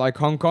scenes like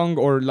Hong Kong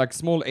or like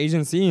small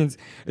Asian scenes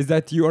is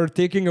that you are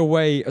taking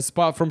away a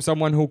spot from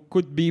someone who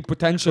could be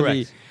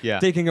potentially Correct. Yeah.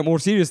 taking it more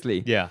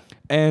seriously. Yeah.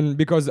 And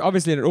because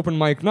obviously in an open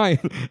mic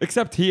night,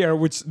 except here,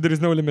 which there is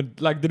no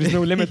limit, like there is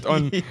no limit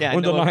on Yeah,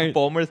 on the no night.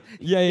 performers.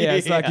 Yeah,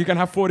 it's like you can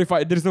have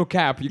 45. There is no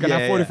cap. You can Yeah,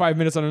 have 45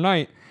 minutes on a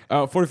night.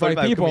 45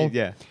 people.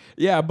 Yeah.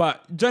 Yeah, but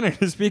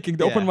generally speaking,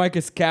 the open Yeah. mic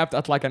is capped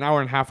at like an hour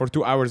and a half or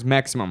 2 hours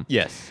maximum.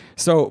 Yes.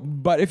 So,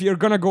 but if you're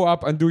gonna go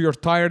up and do your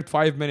tired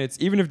 5 minutes,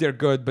 even if they're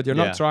good, but you're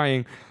Yeah. not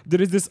trying,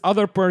 there is this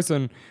other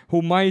person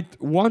who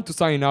might want to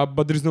sign up,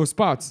 but there's no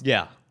spots.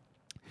 Yeah.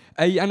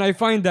 And I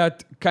find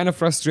that kind of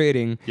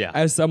frustrating Yeah.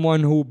 as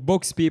someone who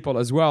books people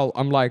as well.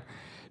 I'm like,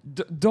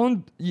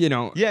 don't Yeah,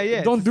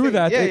 don't it's the do same.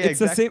 that. Yeah, It's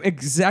the exactly. same,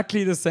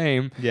 exactly the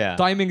same. Yeah.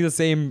 Timing the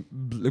same,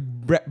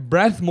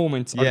 breath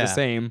moments are Yeah. the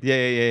same.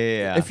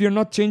 Yeah. If you're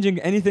not changing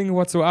anything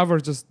whatsoever,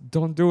 just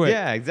don't do it.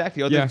 Yeah,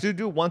 exactly. Or Yeah. just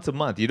do it once a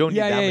month. You don't need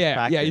Yeah, that much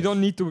practice. yeah.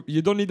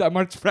 You don't need that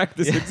much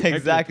practice. Yeah,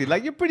 exactly.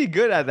 Like you're pretty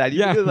good at that. You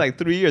Yeah. do it like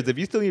 3 years. If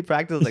you still need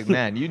practice, like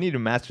man, you need to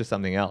master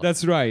something else.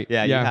 That's right.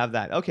 Yeah, you have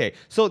that. Okay,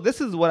 so this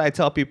is what I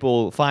tell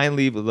people.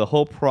 Finally, the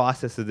whole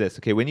process is this.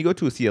 Okay, when you go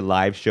to see a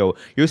live show,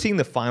 you're seeing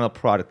the final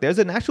product. There's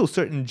an actual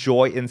certain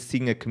joy in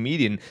seeing a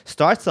comedian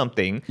start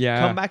something, Yeah.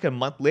 come back a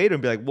month later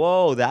and be like,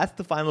 whoa, that's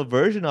the final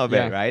version of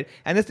Yeah. it, right?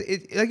 And it's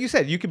like you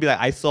said, you could be like,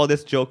 I saw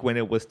this joke when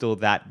it was still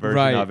that version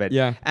Right, of it.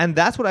 yeah. And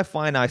that's what I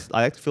find. I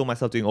like to feel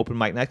myself doing open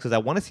mic nights because I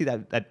want to see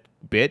that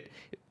bit.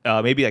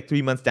 Maybe like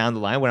 3 months down the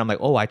line when I'm like,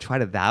 oh, I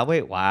tried it that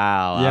way.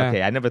 Wow. Yeah.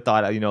 Okay. I never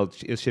thought, it'll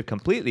shift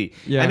completely.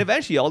 Yeah. And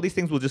eventually all these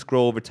things will just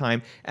grow over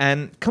time.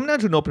 And come down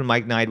to an open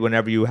mic night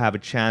whenever you have a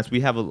chance.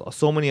 We have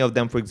so many of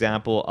them, for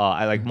example.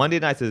 I like Monday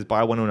nights is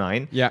Bar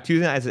 109. Yeah.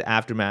 Tuesday nights is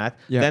Aftermath.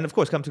 Yeah. Then, of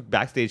course, come to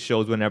backstage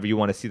shows whenever you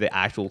want to see the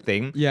actual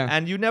thing. Yeah.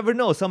 And you never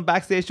know. Some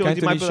backstage shows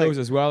you might Cantonese be like, shows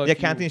as well, if Yeah, you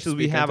Cantonese shows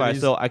we speak have.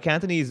 Cantonese. So our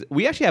Cantonese,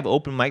 we actually have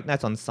open mic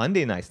nights on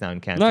Sunday nights now in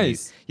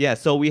Cantonese. Nice. Yeah.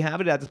 So we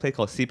have it at this place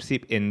called Sip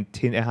Sip in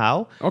Tin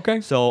Hao. Okay.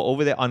 So So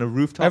over there on a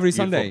rooftop. Every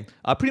beautiful. Sunday?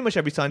 Pretty much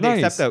every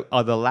Sunday, Nice. except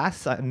the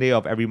last Sunday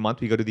of every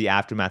month, we go to the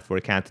Aftermath for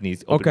a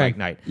Cantonese open Okay. mic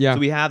night. Yeah. So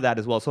we have that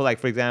as well. So like,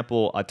 for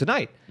example,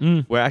 tonight,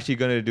 we're actually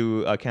going to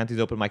do a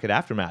Cantonese open mic at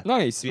Aftermath.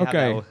 Nice. So we have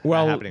Okay. that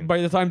Well, happening.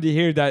 by the time they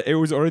hear that, it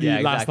was already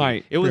last exactly.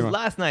 night. It was pretty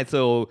much. last night.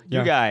 So Yeah.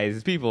 you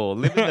guys, people,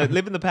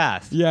 live in the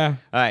past. Yeah.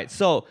 All right.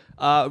 So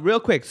real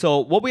quick. So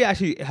what we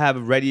actually have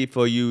ready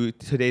for you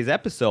today's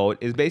episode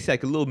is basically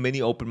like a little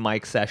mini open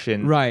mic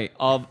session. Right.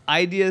 Of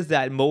ideas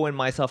that Mo and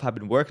myself have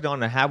been working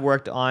on or have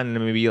worked on, and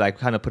maybe like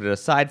kind of put it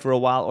aside for a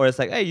while, or it's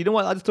like, hey, you know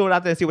what? I'll just throw it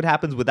out there and see what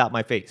happens without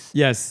my face.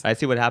 Yes. I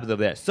see what happens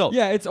over there. So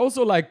Yeah, it's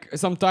also like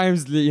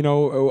sometimes,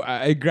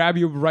 I grab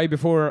you right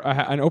before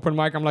an open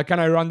mic. I'm like, can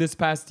I run this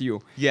past you?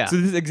 Yeah. So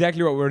this is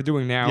exactly what we're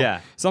doing now. Yeah.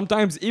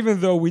 Sometimes,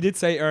 even though we did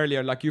say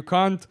earlier, like you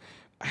can't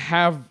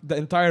have the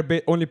entire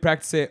bit only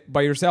practice it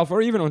by yourself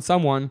or even on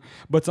someone,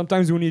 but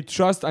sometimes when you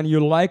trust and you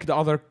like the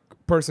other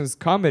person's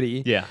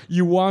comedy, Yeah.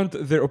 you want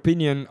their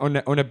opinion on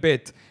a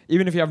bit,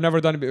 even if you have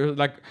never done it.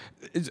 Like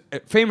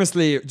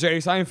famously, Jerry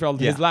Seinfeld,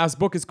 Yeah. his last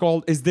book is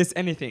called "Is This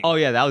Anything?" oh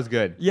yeah, that was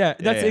good. Yeah,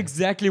 that's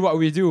exactly what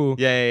we do.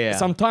 Yeah.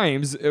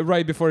 Sometimes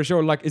right before a show,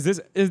 like,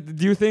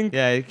 do you think?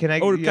 Yeah. Can I?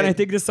 Or yeah. can I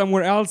take this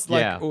somewhere else,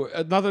 like Yeah.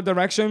 another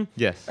direction?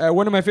 Yes.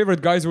 One of my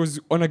favorite guys was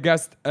on a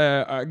guest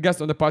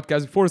on the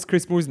podcast before, is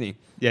Chris Musney.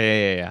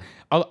 Yeah.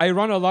 I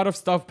run a lot of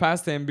stuff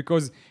past him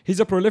because he's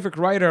a prolific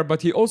writer,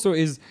 but he also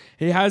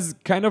has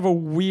kind of a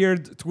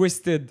weird,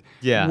 twisted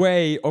Yeah.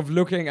 way of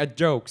looking at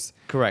jokes.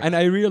 Correct. And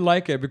I really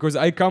like it because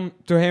I come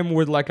to him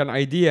with like an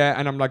idea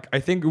and I'm like, I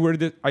think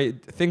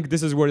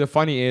this is where the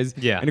funny is.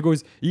 Yeah. And he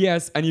goes,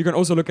 yes. And you can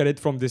also look at it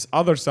from this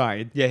other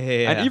side. Yeah.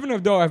 And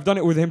even though I've done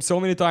it with him so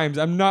many times,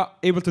 I'm not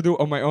able to do it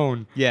on my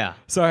own. Yeah.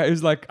 So it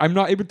was like, I'm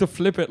not able to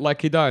flip it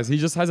like he does. He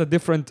just has a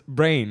different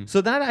brain.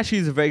 So that actually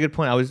is a very good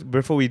point.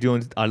 Before we do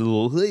our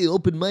little hey,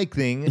 open mic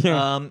thing.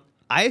 Yeah.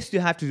 I used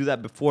to have to do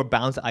that before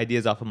bounce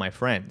ideas off of my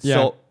friends. Yeah.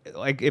 So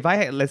like if I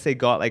had, let's say,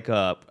 got like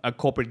a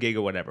corporate gig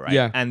or whatever, right?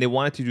 Yeah. And they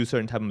wanted to do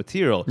certain type of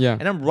material. Yeah.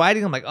 And I'm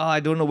writing, I'm like, oh, I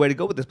don't know where to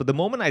go with this. But the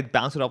moment I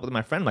bounce it off with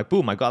my friend, I'm like,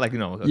 boom, I got like,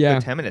 a Yeah.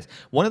 good 10 minutes.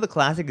 One of the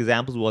classic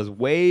examples was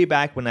way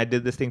back when I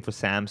did this thing for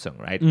Samsung,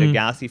 right? The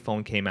Galaxy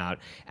phone came out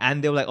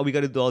and they were like, oh, we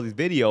got to do all these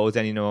videos.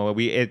 And,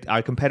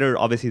 our competitor,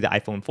 obviously the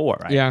iPhone 4,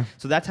 right? Yeah.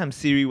 So that time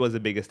Siri was the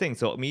biggest thing.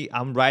 So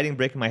I'm writing,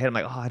 breaking my head. I'm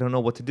like, oh, I don't know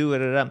what to do.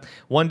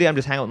 One day I'm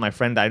just hanging out with my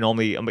friend that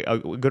I'm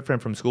a good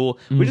friend from school.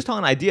 We're just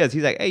talking ideas.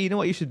 He's like, hey, you know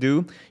what you should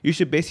do? You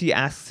should basically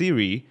ask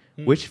Siri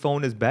which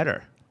phone is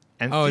better.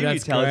 And Oh, Siri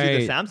that's tells you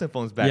great. the Samsung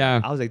phone's better. Yeah.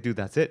 I was like, dude,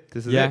 that's it.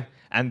 This is Yeah. it.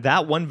 And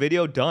that one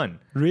video done.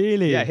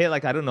 Really? Yeah, hit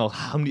like, I don't know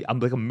how many, I'm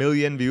like 1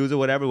 million views or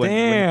whatever. Went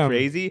Damn.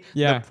 crazy.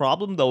 Yeah. The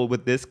problem though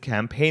with this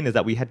campaign is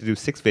that we had to do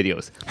 6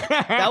 videos.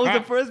 That was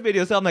the first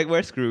video. So I'm like,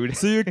 we're screwed.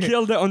 So you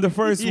killed it on the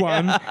first Yeah.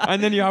 one,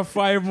 and then you have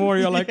 5 more.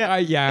 You're like,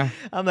 Yeah.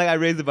 I'm like, I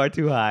raised the bar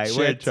too high.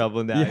 We're in Shit.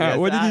 trouble now. Yeah. Yes,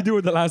 What did you do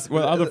with the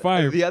other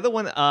 5? The other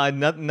one,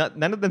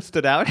 none of them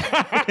stood out,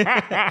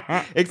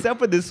 except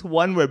for this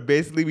one where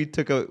basically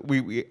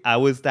I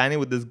was standing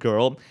with this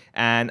girl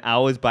and I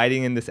was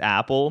biting in this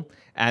apple.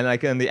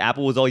 And the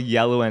apple was all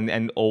yellow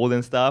and old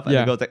and stuff. And Yeah.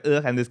 the girl's like,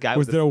 ugh. And this guy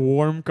Was was there a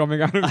worm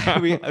coming out of that?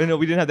 we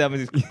didn't have that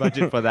much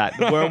budget for that.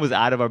 The worm was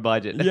out of our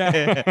budget.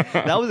 Yeah.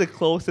 That was the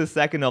closest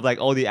second of like,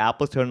 oh, the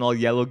apples turn all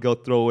yellow, go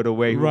throw it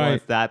away. Who Right.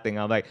 wants that thing?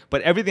 I'm like,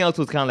 but everything else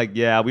was kind of like,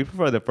 yeah, we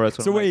prefer the first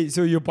one. So I'm like, wait,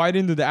 so you bite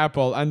into the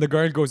apple, and the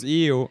girl goes,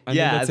 ew, and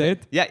then that's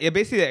it? Yeah,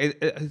 basically,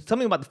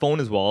 something about the phone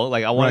as well.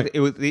 Like, I wanted, Right. it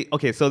was,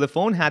 okay, so the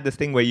phone had this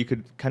thing where you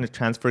could kind of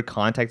transfer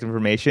contact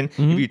information.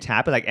 If you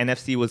tap it, like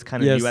NFC was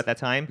kind of Yes. new at that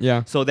time.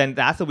 Yeah. So then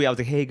that's the way I was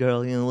like, hey,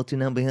 girl, what's your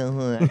number?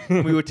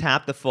 We would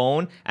tap the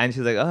phone, and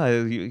she's like,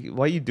 oh,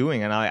 what are you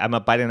doing? And I'm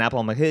biting an apple.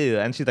 I'm like, hey.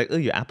 And she's like, oh,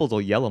 your apple's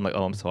all yellow. I'm like,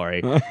 oh, I'm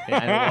sorry. And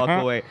I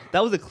walk away.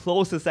 That was the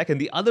closest second.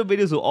 The other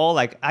videos were all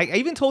like, I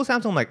even told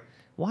Samsung, I'm like,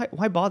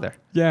 why bother?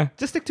 Yeah.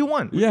 Just stick to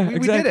one. Yeah, we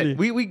exactly. did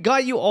it. We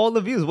got you all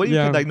the views. What do you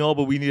Yeah. think? Like, no,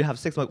 but we need to have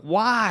 6. I'm like,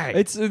 why?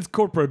 It's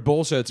corporate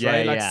bullshit, Yeah,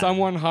 right? Like yeah.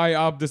 someone high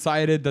up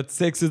decided that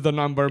 6 is the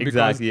number because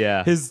Exactly,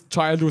 yeah. his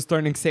child was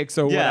turning 6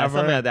 or yeah, whatever.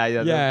 something like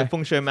that. Yeah. The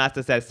feng shui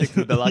master said 6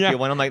 is the lucky Yeah.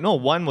 one. I'm like, no,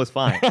 1 was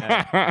fine.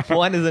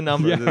 1 is a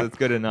number. Yeah. It's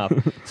good enough.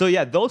 So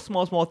yeah, those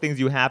small things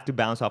you have to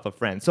bounce off a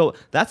friend. So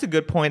that's a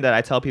good point that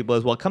I tell people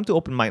as well. Come to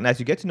open mic nights.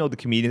 You get to know the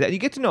comedians, and you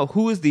get to know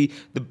who is the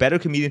better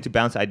comedian to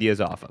bounce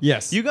ideas off of.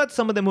 Yes. You got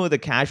some of them who are the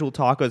casual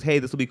talkers. Hey,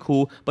 this will be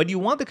cool. But you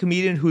want the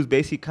comedian who's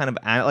basically kind of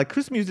like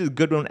Chris Muse is a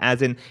good one,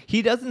 as in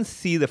he doesn't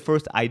see the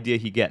first idea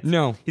he gets.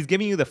 No. He's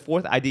giving you the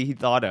 4th idea he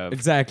thought of.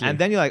 Exactly. And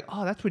then you're like,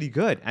 oh, that's pretty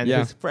good. And Yeah.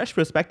 his fresh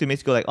perspective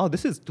makes you go like, oh,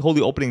 this is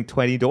totally opening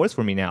 20 doors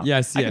for me now.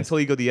 Yes, I can yes.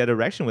 totally go the other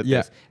direction with Yeah.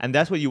 this. And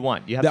that's what you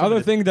want. You have The someone other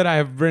that- thing that I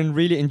have been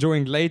really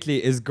enjoying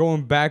lately is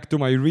going back to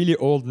my really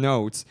old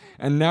notes.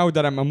 And now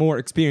that I'm a more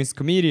experienced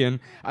comedian,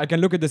 I can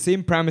look at the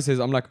same premises.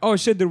 I'm like, oh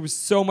shit, there was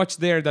so much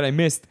there that I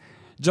missed.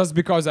 just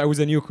because I was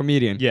a new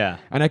comedian. Yeah.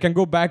 And I can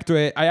go back to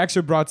it. I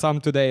actually brought some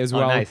today as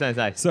well.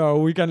 nice. So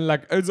we can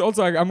like, it's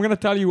also like, I'm going to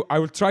tell you, I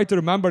will try to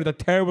remember the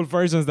terrible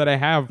versions that I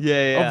have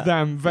of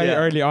them very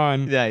early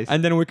on. Nice.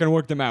 And then we can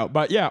work them out.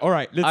 But yeah, all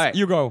right,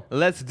 you go.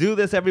 Let's do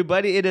this,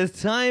 everybody. It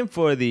is time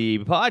for the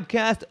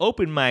podcast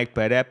open mic.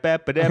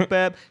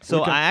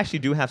 So I actually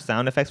do have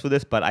sound effects for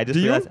this, but I just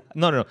realized.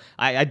 No.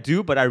 I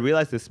do, but I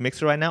realized this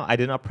mixer right now, I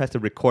did not press the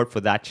record for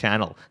that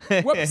channel.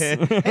 Whoops.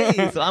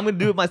 Hey, so I'm going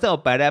to do it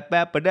myself.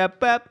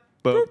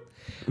 Boop.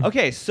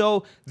 Okay,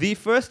 so the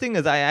first thing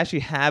is I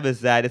actually have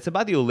is that it's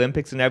about the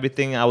Olympics and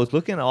everything. I was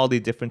looking at all the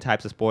different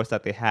types of sports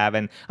that they have,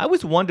 and I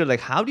always wondered, like,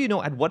 how do you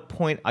know at what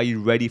point are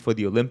you ready for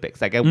the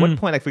Olympics? Like, at what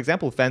point, like, for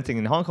example, fencing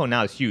in Hong Kong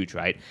now is huge,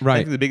 right? Right.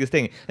 Fencing is the biggest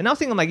thing. And I was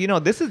thinking, like,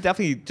 this is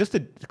definitely just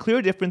a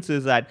clear difference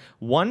is that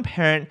one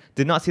parent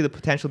did not see the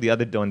potential the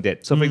other one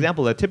did. So, for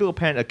example, a typical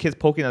parent, a kid's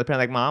poking at the parent,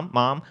 like, mom,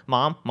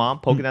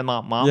 poking at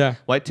mom. Yeah.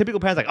 Well, typical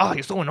parent's like, oh,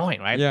 you're so annoying,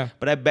 right? Yeah.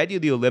 But I bet you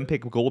the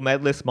Olympic gold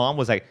medalist mom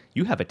was like,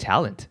 you have a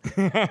talent.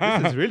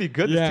 This is really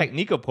good. Yeah. This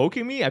technique of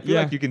poking me, I feel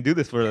like you can do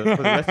this for the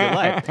rest of your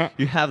life.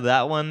 You have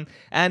that one.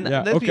 And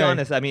let's be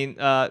honest, I mean,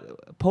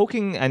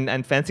 poking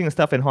and fencing and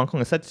stuff in Hong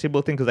Kong is such a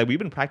simple thing because like we've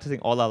been practicing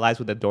all our lives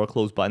with the door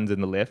closed buttons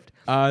in the lift.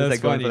 That's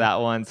like going funny. for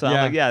that one. So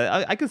I'm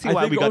like, I can see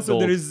why we got also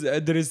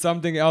gold. there is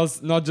something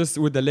else, not just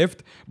with the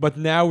lift, but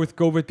now with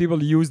COVID,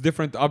 people use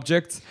different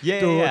objects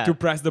to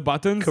press the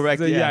buttons. Correct.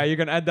 So you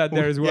can add that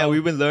there as well. Yeah,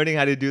 we've been learning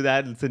how to do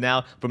that. So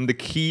now from the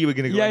key, we're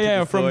gonna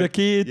go. From the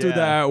key to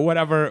the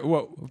whatever.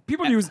 Well,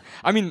 people use.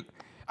 I mean,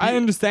 I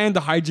understand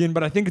the hygiene,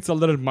 but I think it's a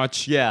little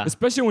much. Yeah.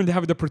 Especially when they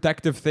have the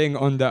protective thing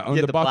on the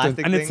button,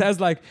 plastic and thing. it says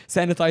like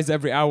sanitize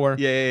every hour.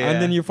 Yeah.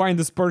 And then you find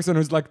this person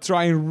who's like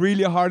trying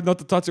really hard not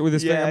to touch it with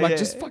his finger. I'm like,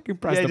 just fucking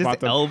press the just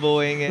button.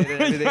 elbowing it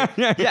and everything.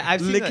 I've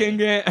I've seen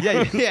licking it.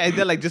 Yeah. And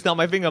they're like, just not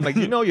my finger. I'm like,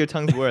 your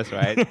tongue's worse,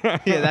 right?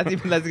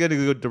 That's gonna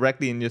go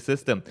directly in your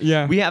system.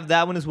 Yeah. We have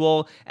that one as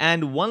well.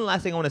 And one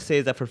last thing I want to say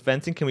is that for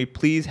fencing, can we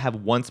please have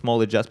one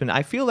small adjustment?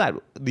 I feel that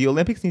the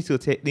Olympics needs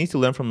to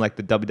learn from like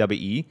the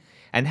WWE.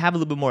 And have a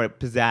little bit more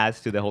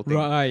pizzazz to the whole thing.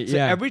 Right, so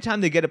every time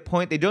they get a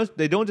point, they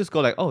don't just go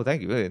like, oh,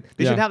 thank you.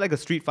 They should have like a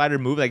Street Fighter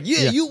move, like,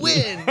 you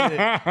win.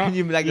 And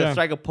you like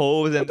strike a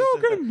pose and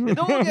And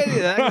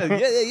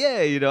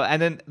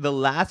then the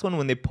last one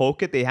when they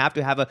poke it, they have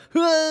to have a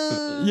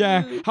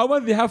How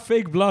about they have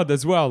fake blood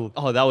as well?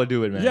 Oh, that would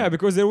do it, man. Yeah,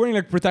 because they're wearing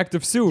like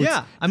protective suits.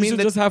 Yeah, I mean,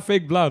 just have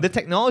fake blood. The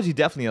technology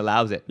definitely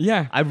allows it.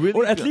 Yeah, I really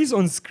or at least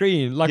on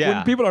screen, like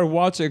when people are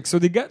watching, so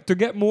they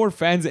get more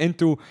fans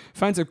into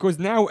fencing because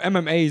now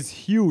MMA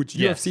is huge,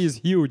 UFC is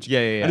huge. Yeah.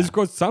 And it's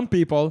because some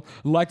people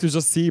like to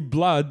just see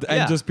blood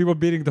and just people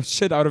beating the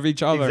shit out of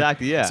each other.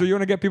 Exactly. Yeah. So you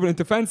want to get people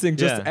into fencing,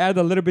 just add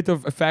a little bit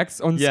of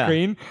effects on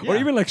screen, or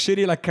even like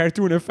shitty like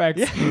cartoon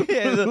effects,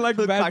 like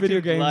bad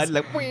video games, blood,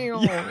 like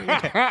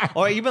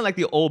or even like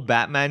the old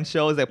Batman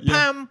shows, like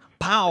pam.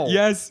 Pow!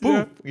 Yes.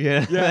 Boom.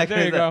 Yeah.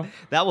 There you go.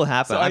 That will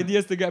happen. So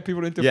ideas to get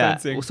people into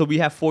fencing. So we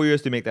have 4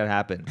 years to make that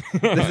happen.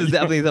 This is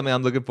definitely something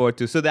I'm looking forward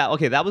to. So that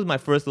was my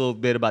first little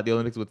bit about the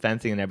Olympics with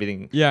fencing and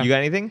everything. Yeah. You got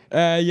anything?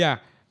 Yeah.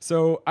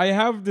 So I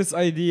have this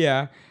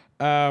idea.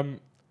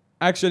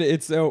 Actually,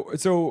 it's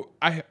so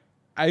I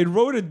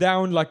wrote it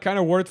down like kind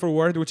of word for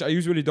word, which I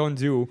usually don't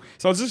do.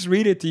 So I'll just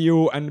read it to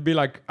you and be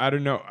like, I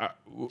don't know.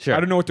 Sure. I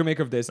don't know what to make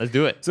of this. Let's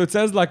do it. So it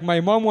says like,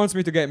 my mom wants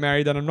me to get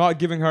married and I'm not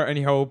giving her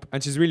any hope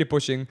and she's really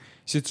pushing.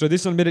 She's a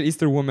traditional Middle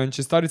Eastern woman.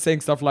 She started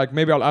saying stuff like,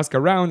 maybe I'll ask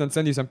around and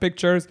send you some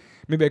pictures.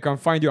 Maybe I can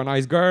find you a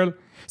nice girl.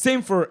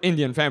 Same for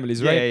Indian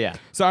families, right? Yeah.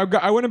 So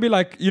I want to be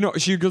like,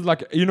 she goes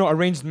like,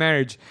 arranged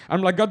marriage.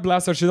 I'm like, God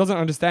bless her. She doesn't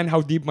understand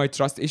how deep my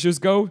trust issues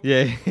go.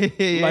 Yeah.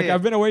 Like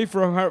I've been away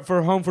from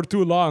home for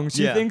too long.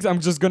 She thinks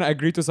I'm just going to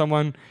agree to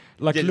someone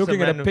like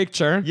looking at a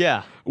picture.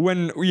 Yeah.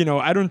 When,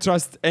 I don't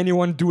trust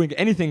anyone doing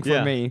anything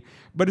for me.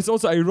 But it's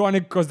also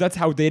ironic because that's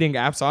how dating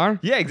apps are.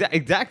 Yeah,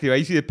 exactly. Right?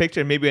 You see the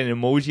picture and maybe an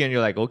emoji and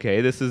you're like,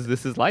 okay, this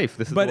is life.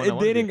 This is. But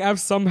dating apps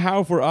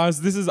somehow for us,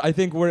 this is I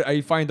think where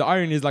I find the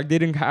irony is like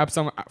dating apps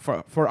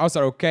for us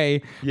are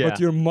okay. Yeah. But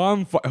your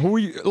mom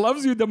who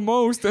loves you the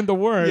most in the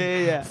world,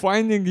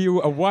 finding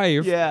you a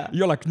wife,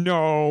 you're like,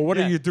 no, what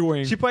are you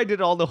doing? She probably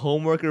did all the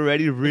homework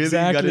already. Really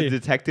got a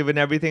detective and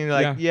everything. You're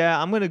like,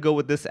 I'm gonna go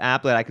with this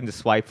app that I can just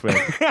swipe for.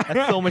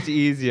 That's so much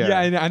easier. Yeah,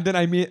 and then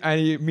I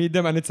meet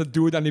them and it's a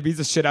dude and he beats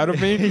the shit out of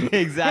me.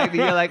 Exactly.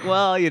 You're like,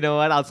 well, you know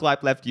what? I'll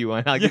swipe left you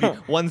and I'll give you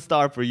 1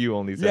 star for you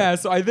only. So. Yeah,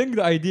 so I think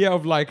the idea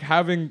of like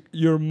having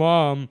your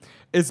mom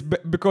is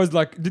because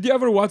like, did you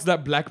ever watch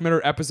that Black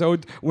Mirror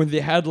episode when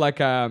they had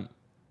like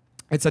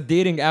it's a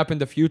dating app in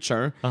the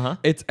future.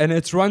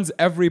 It runs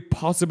every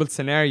possible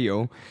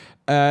scenario.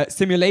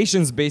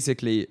 Simulations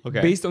basically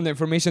based on the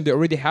information they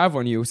already have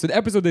on you. So the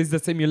episode is the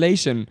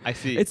simulation. I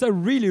see. It's a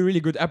really, really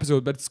good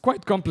episode, but it's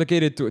quite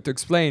complicated to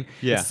explain.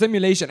 Yeah. It's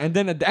simulation. And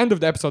then at the end of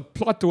the episode,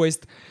 plot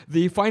twist,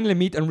 they finally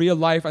meet in real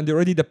life and they're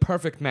already the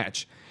perfect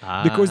match.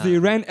 Because they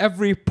ran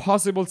every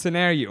possible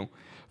scenario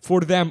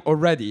for them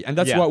already. And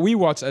that's what we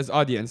watch as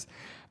audience.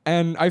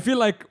 And I feel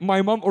like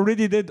my mom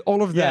already did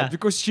all of that Yeah.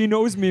 because she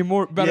knows me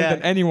better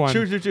than anyone.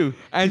 True.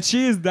 And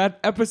she is that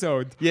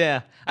episode.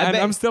 Yeah. And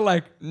I'm still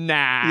like,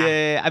 nah.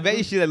 Yeah, I bet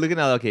you she's like looking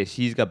at okay,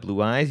 she's got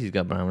blue eyes, he's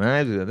got brown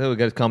eyes, we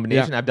got a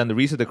combination. Yeah. I've done the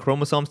research, the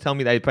chromosomes tell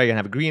me that he's probably gonna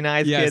have a green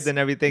eyes Yes. kids and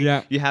everything.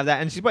 Yeah. You have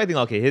that, and she's probably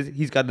thinking, okay,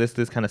 he's got this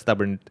kind of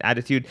stubborn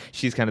attitude.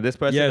 She's kind of this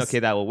person. Yes. Okay,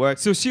 that will work.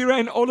 So she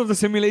ran all of the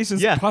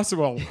simulations Yeah.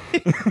 possible.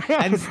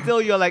 And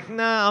still, you're like,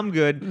 nah, I'm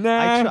good.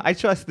 Nah. I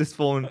trust this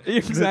phone.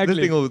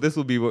 Exactly. This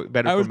will be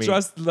better I for would me.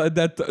 trust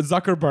that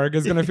Zuckerberg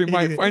is gonna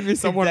find me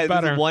someone Exactly, this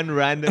better. one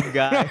random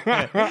guy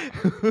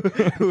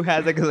who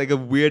has like a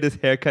weirdest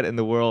haircut in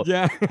the world.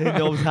 Yeah. He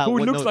knows Who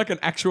looks like an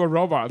actual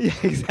robot. Yeah,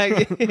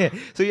 exactly.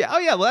 So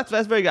yeah, well,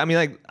 that's very good. I mean,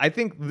 like, I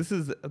think this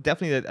is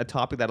definitely a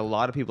topic that a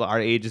lot of people our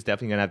age is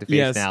definitely gonna have to face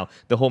Yes. now.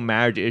 The whole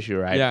marriage issue,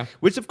 right? Yeah.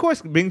 Which of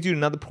course brings you to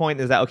another point: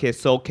 is that okay?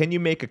 So can you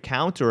make a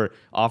counter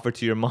offer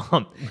to your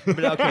mom?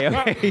 But okay,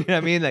 you know what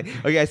I mean? Like,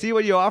 okay, I see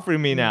what you're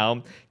offering me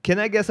now. Can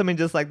I get something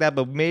just like that,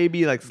 but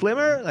maybe like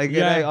slimmer? Like,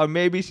 Yeah. or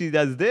maybe she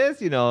does this,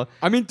 you know?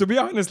 I mean, to be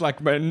honest, like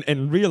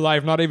in real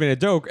life, not even a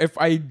joke. If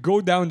I go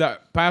down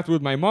that path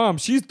with my mom,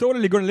 she's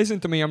totally going to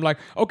listen to me. I'm like,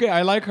 okay,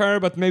 I like her,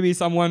 but maybe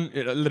someone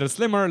a little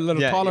slimmer, a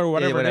little taller,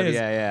 whatever it is.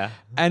 Yeah.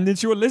 And then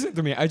she will listen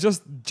to me. I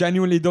just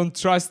genuinely don't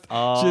trust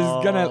she's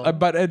gonna.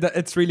 But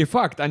it's really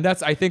fucked, and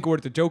that's I think where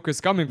the joke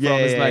is coming from.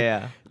 Is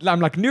like, I'm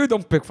like, no,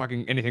 don't pick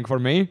fucking anything for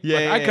me.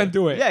 Like, I can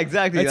do it. Yeah,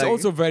 exactly. It's like,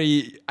 also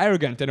very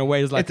arrogant in a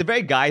way. It's like it's a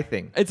very guy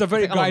thing. It's a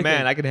very like, guy oh man,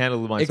 thing. I can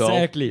handle it myself.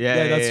 Exactly.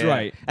 Yeah, that's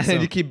right. And So-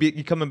 then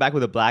you coming back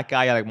with a black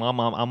guy. You're like, Mom,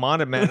 I'm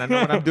on it, man. I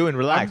know what I'm doing.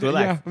 Relax.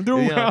 Yeah, I'm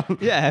doing You know? well.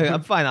 Yeah,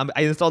 I'm fine.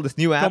 I installed this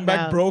new app. come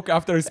back now. broke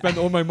after I spent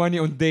all my money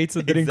on dates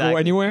that didn't go Exactly.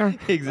 anywhere.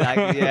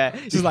 Exactly. Yeah.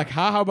 She's like,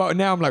 how about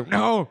now? I'm like,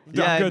 no.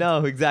 Yeah, good.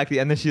 no, exactly.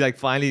 And then she like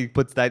finally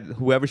puts that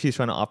whoever she's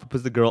trying to offer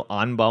puts the girl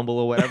on Bumble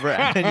or whatever,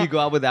 and then you go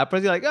out with that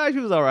person. You're like, oh, she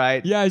was all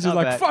right. Yeah, she's Not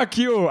like, bad. fuck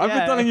you. I've Yeah.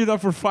 been telling you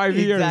that for 5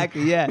 years.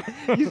 Exactly. Yeah.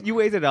 you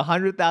wasted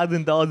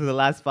 $100,000 in the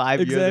last 5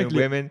 years on Exactly.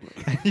 women,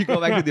 and you go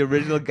back to the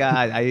original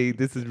guy.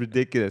 This is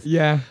ridiculous.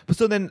 Yeah. But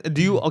so then,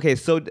 do you? Okay,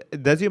 so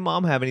does your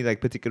mom have any like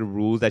particular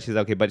rules that she's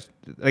okay? But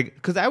like,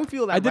 because I would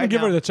feel that I didn't right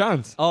give now- her the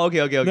chance. Oh, okay.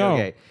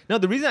 No. No,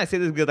 the reason I say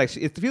this is because like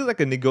it feels like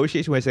a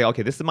negotiation where I say,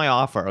 okay, this is my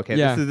offer. Okay,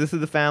 Yeah. this is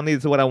the family.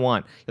 This is what I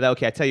want. You're like,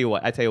 okay, I tell you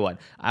what.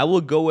 I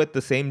will go with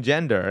the same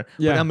gender,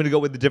 Yeah. but I'm gonna go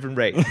with the different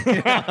race.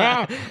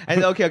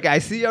 And okay, I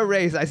see your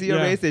race. I see your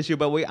Yeah. race issue,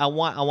 but wait, I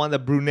want the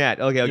brunette.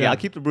 Okay, Yeah. I'll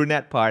keep the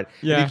brunette part.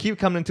 Yeah. And you keep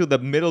coming to the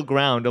middle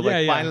ground of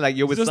like finally like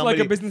you're with It's just somebody.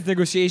 like a business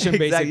negotiation,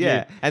 Exactly, basically.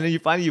 yeah. And then you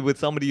find you with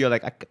somebody you're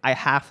like, I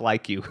half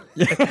like you.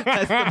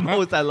 That's the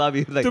most I love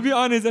you. Like, To be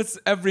honest, that's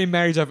every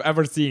marriage I've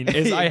ever seen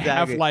is I half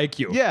Exactly. like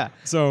you. Yeah.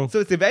 So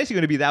it's eventually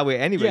going to be that way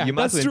anyway. Yeah, You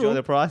must that's enjoy true.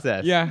 the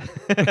process. yeah.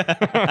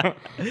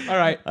 All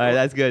right. All right,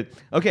 that's good.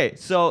 Okay,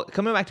 so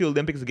coming back to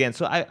Olympics again.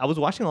 So I was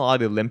watching a lot of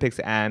the Olympics,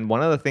 and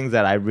one of the things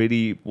that I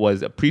really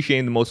was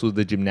appreciating the most was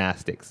the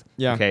gymnastics.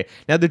 Yeah. Okay.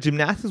 Now the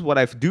gymnastics, what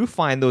I do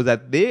find though is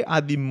that they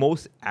are the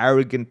most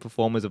arrogant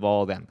performers of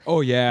all of them.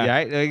 Oh yeah. Yeah,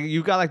 right? Like,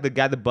 you got like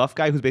the buff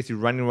guy who's basically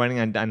running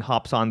and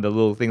hops on the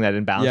little thing that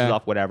then bounces Yeah.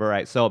 off whatever,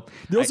 right? So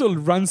They also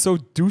run so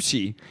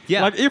douchey.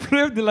 Yeah. Like even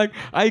if they like,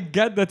 I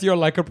get that you're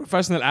like a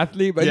professional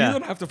athlete, but Yeah. you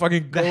don't have to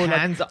fucking go the like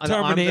hands on the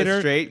arms are Terminator.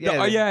 straight.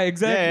 Oh yeah,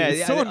 exactly.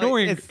 It's so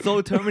annoying. It's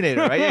so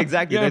Terminator, right? Yeah,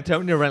 exactly. Yeah. The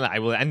Terminator run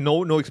like, and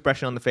no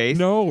expression on the face.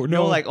 No.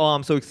 like, oh,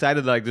 I'm so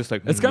excited, like just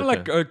like It's kind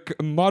of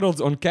like models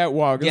on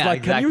catwalk. It's Yeah,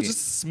 like, can you exactly.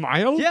 just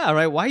smile? yeah,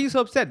 right. Why are you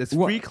so upset? It's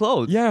Wha- free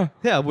clothes. Yeah.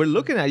 yeah. We're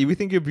looking at you. We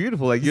think you're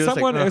beautiful. Like you're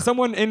Someone, just like,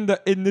 someone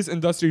in this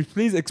industry,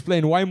 please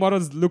explain why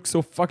models look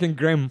so fucking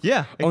grim.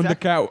 Yeah, on the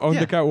exactly. Yeah.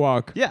 the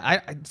catwalk. Yeah,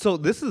 so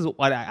this is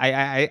what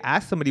I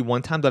asked somebody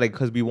one time that like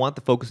because we want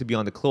the focus to be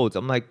on the clothes.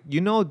 I'm like,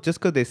 just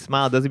because they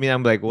smile doesn't mean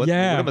I'm like, what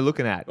am I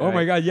looking at? Oh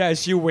my god, yeah,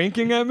 is she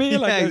winking at me? Yeah,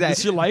 Like, exactly. does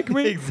she like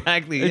me?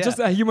 Exactly. It's yeah. just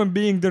a human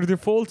being. Their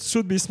default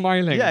should be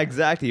smiling. Yeah,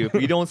 exactly. If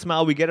we don't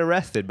smile, we get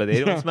arrested. But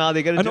they don't smile,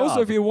 they get a And job.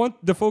 also, if you want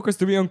the focus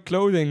to be on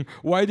clothing,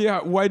 why do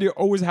you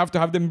always have to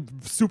have them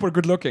super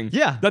good looking?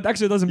 Yeah. that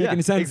actually doesn't make Yeah,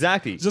 any sense.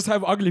 exactly. Just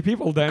have ugly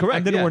people then, Correct,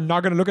 and then yeah. we're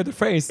not gonna look at the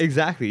face.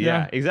 Exactly.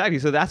 Yeah. Exactly.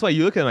 So that's why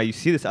you look at them. Like, you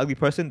see this ugly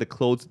person, the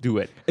clothes do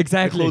it.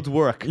 Exactly. The clothes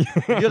work.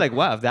 You're like,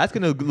 wow, if that's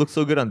gonna look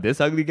so good on this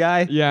ugly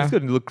guy, Yeah. it's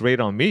gonna look great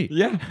on me.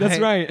 Yeah, that's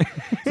right.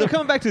 So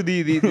coming back to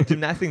the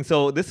gymnastics,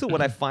 so this is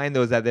what I find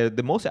though is that they're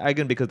the most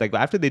arrogant because like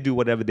after they do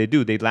whatever they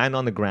do, they land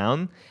on the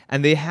ground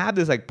and they have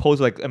this like pose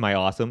like, am I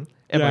awesome?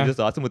 Am I Yeah. just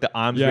awesome with the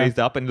arms Yeah. raised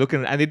up and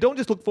looking, and they don't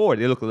just look forward,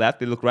 they look left,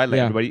 they look right, like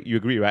Yeah. everybody, you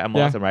agree, right? I'm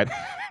Yeah. awesome, right?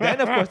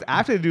 Then of course,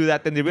 after they do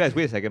that, then they realize,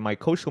 wait a second, my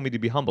coach told me to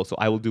be humble, so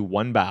I will do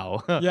one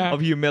bow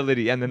of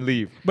humility and then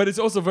leave. But it's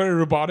also very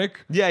robotic.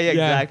 Yeah,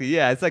 exactly.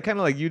 Yeah, it's like kind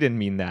of like you didn't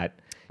mean that.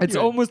 It's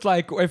almost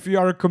like if you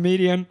are a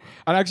comedian,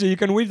 and actually you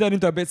can weave that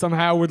into a bit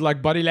somehow with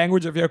like body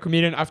language. If you're a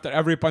comedian, after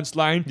every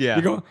punchline, Yeah.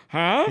 you go,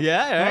 huh?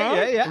 Yeah,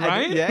 right, yeah.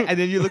 Right? And then, and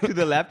then you look to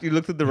the left, you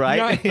look to the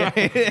right,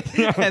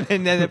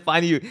 and then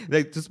finally, you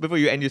like just before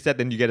you end your set,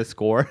 then you get a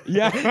score.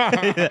 Yeah.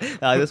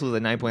 This was a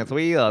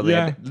 9.3.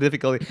 Yeah.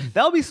 Difficulty.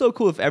 That would be so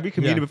cool if every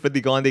comedian Yeah. before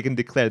they go on, they can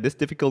declare this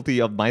difficulty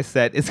of my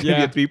set is going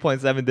to Yeah. be a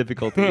 3.7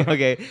 difficulty.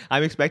 Okay,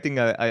 I'm expecting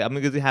I'm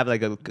going to have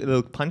like a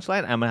little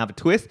punchline. I'm going to have a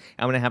twist.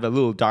 I'm going to have a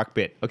little dark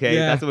bit. Okay,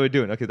 Yeah. that's what we're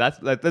doing. Okay,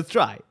 let's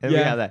try. And we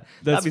Yeah, have that.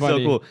 that's That'd be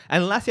funny. so cool.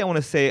 And lastly, I want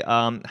to say,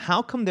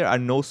 how come there are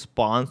no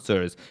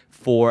sponsors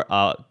for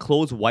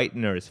clothes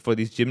whiteners for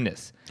these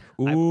gymnasts?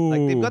 Like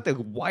they've Ooh. got the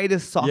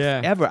whitest socks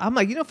Yeah. ever. I'm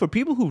like, for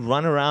people who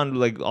run around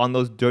like on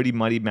those dirty,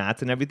 muddy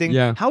mats and everything,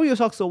 Yeah. how are your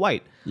socks so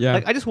white? Yeah.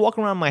 Like I just walk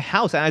around my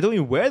house and I don't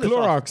even wear the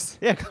Clorox. socks.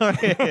 Yeah,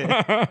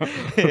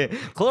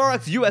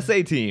 Clorox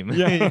USA team.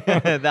 Yeah.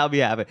 That'll be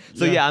happening.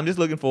 So Yeah. yeah, I'm just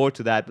looking forward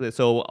to that.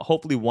 So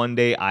hopefully one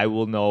day I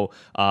will know.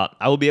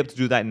 I will be able to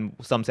do that in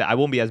some set. I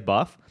won't be as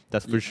buff.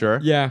 That's for sure.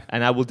 Yeah.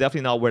 And I will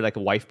definitely not wear like a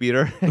wife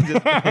beater and,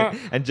 just,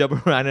 and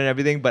jump around and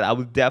everything. But I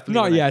will definitely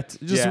Not yet.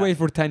 Just Yeah. wait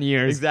for 10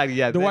 years. Exactly.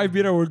 Yeah. The Then- wife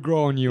beater will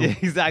grow on you. Yeah,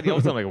 exactly.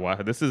 Also, I'm like,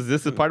 wow, this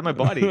is part of my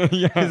body.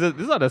 Yeah. This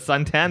is not a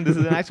suntan. This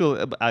is an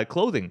actual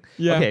clothing.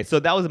 Yeah. Okay,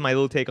 so that was my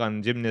little take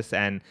on gymnasts,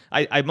 and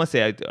I must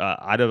say,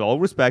 out of all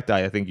respect,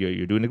 I think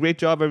you're doing a great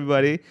job,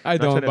 everybody. I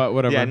Not don't, trying to- but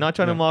whatever. Yeah, not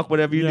trying to Yeah. mock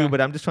whatever you Yeah. do,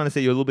 but I'm just trying to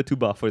say you're a little bit too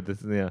buff for this.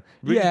 Yeah.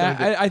 Really Yeah, done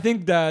good. I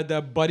think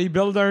the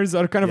bodybuilders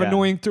are kind of Yeah.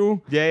 annoying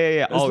too.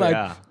 Yeah. It's Oh like,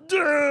 yeah.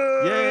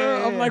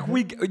 yeah. I'm like,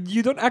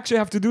 you don't actually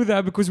have to do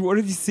that because we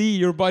already see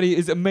your body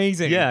is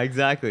amazing. Yeah,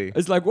 exactly.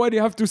 It's like, why do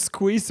you have to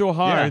squeeze so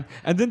hard? Yeah.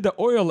 And then the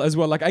oil as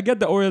well. Like, I get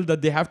the oil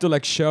that they have to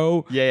like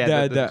show.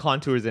 Yeah, the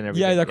contours and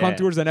everything. Yeah, the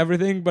contours and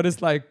everything. But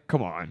it's like,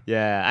 come on.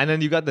 Yeah, and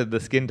then you got the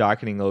skin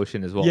darkening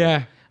lotion as well.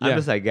 Yeah, I'm yeah.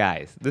 just like,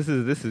 guys, this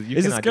is you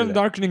Is it cannot do skin that.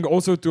 darkening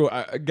also to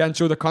again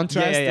show the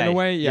contrast in a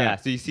way? Yeah.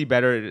 So you see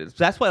better. So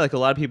that's why like a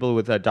lot of people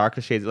with darker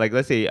shades, like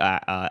let's say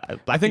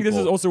black I think this is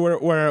people- also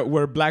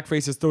where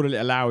blackface is totally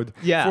allowed.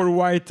 Yeah. For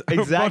white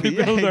exactly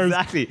yeah, bodybuilders.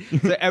 exactly.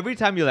 So every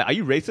time you're like, are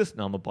you racist?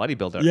 No, I'm a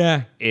bodybuilder.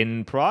 Yeah.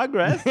 In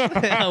progress.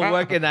 I'm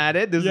working at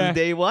it. This Yeah. is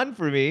day one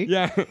for me.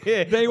 Yeah.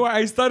 Yeah.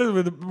 I started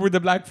with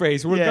the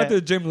blackface. We'll Yeah. get to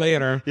the gym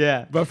later.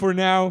 Yeah. But for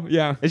now,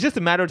 yeah. It's just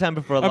a matter of time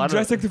before a I'm lot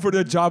dressing of for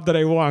the job that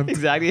I want.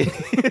 exactly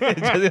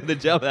just the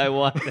job that I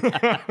want.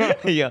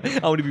 Yeah,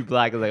 I want to be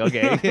black. I was like,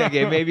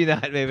 okay, maybe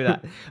not.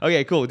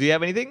 Okay, cool. Do you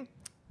have anything?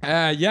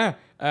 Yeah.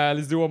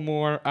 Let's do one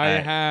more. I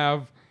Alright.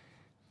 have.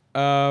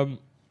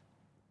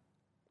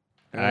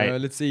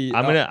 Alright. Let's see.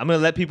 I'm gonna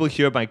let people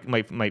hear my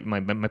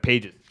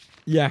pages.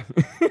 Yeah.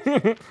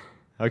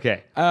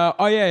 Okay.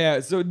 Yeah.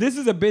 So this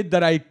is a bit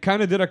that I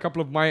kind of did a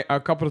couple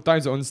of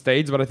times on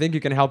stage, but I think you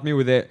can help me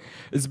with it.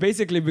 It's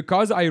basically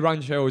because I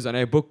run shows and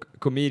I book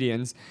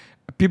comedians.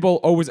 People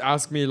always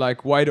ask me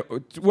like, why?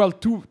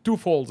 Two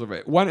folds of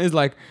it. One is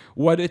like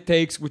what it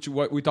takes,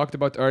 what we talked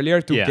about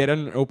earlier, to Yeah. get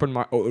an open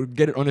mic or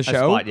get it on a A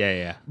show. spot,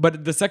 yeah.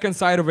 But the second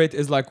side of it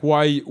is like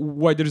why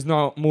there's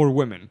not more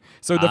women.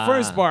 So the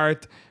first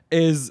part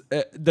is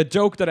the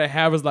joke that I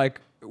have is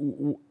like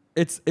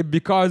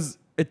because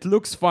it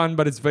looks fun,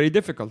 but it's very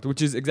difficult,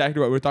 which is exactly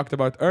what we talked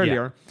about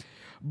earlier.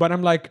 But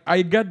I'm like,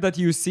 I get that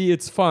you see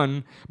it's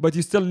fun, but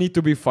you still need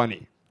to be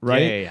funny,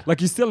 right? Yeah.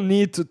 Like you still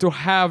need to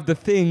have the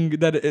thing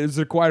that is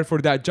required for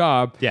that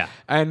job. Yeah.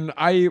 And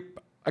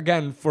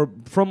again,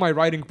 from my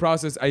writing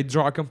process, I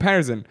draw a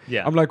comparison.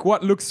 Yeah. I'm like,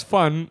 what looks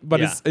fun, but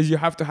Yeah. is you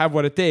have to have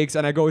what it takes.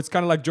 And I go, it's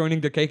kind of like joining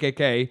the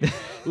KKK.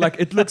 Like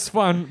it looks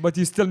fun, but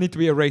you still need to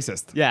be a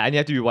racist. Yeah, and you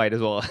have to be white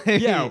as well.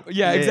 Yeah,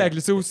 exactly.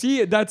 So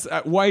see, that's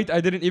white.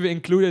 I didn't even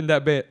include in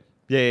that bit.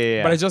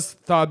 Yeah. But I just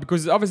thought,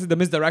 because obviously the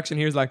misdirection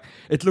here is like,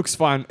 it looks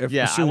fun. If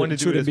Yeah, I want to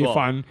do it should as be well.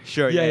 fun?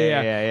 Sure,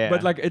 yeah.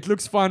 But like, it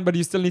looks fun, but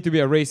you still need to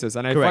be a racist.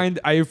 And Correct.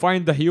 I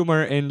find the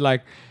humor in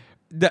like,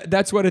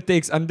 that's what it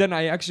takes. And then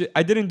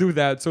I didn't do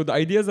that. So the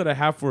ideas that I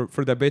have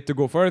for the bit to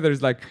go further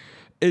is like,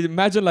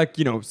 imagine like,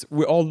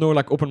 we all know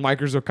like open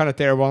micers are kind of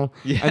terrible.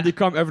 Yeah. And they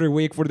come every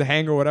week for the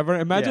hang or whatever.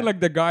 Imagine Yeah. like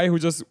the guy who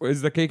just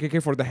is the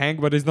KKK for the hang,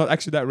 but he's not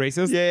actually that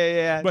racist.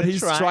 Yeah. But They're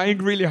he's trying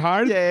really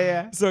hard.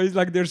 Yeah. So he's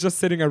like, they're just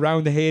sitting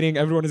around hating.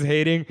 Everyone is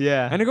hating.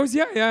 Yeah. And he goes,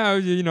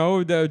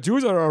 the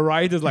Jews are all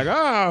right. It's like,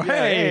 oh,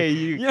 hey.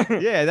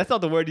 Yeah, that's not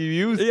the word you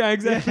use. Yeah,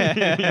 exactly.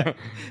 Yeah.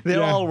 They're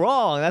Yeah. all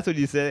wrong. That's what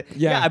you said.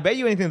 Yeah. I bet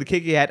you anything the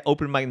KK had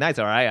open mic nights.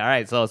 All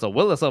right. So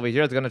Willis over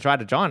here is gonna try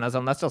to join us,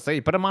 and let's just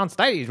say put him on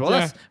stage.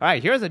 Willis. Yeah. All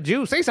right, here's a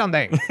Jew. Say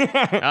something.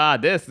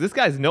 This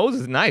guy's nose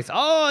is nice.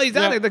 Oh, he's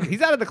out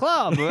of the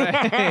club.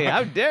 Hey,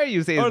 how dare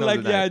you say his Or nose like,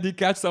 is nice? they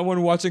catch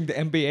someone watching the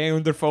NBA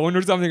on their phone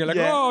or something. Like,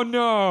 Yeah. oh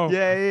no.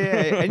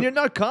 Yeah. And you're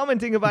not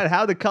commenting about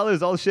how the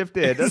colors all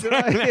shifted. That's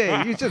right.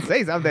 Yeah, you should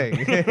say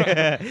something.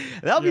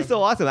 That'll be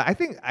so awesome. I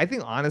think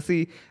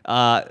honestly,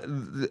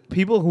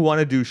 people who want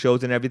to do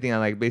shows and everything, I'm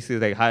like basically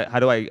like, how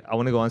do I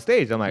want to go on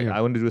stage? I'm like,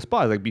 I want to do a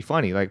spot, like be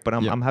funny, like, but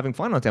I'm having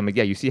fun on time. Like,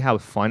 yeah, you see how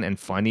fun and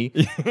funny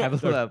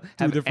have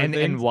different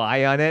and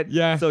Y on it.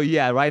 Yeah. So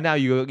yeah, right now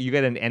you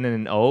get an N and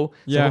an O. So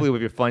Yeah. hopefully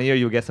if you're funnier,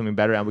 you'll get something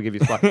better and we'll give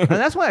you a spot. And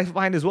that's what I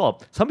find as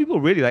well. Some people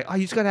really like, oh,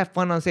 you just gotta have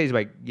fun on stage.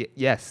 Like,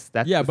 yes,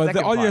 that's Yeah, but the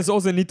second part. audience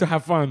also need to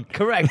have fun.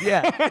 Correct.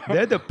 Yeah,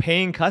 they're the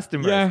paying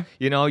customers. Yeah.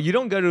 You know, you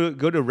don't go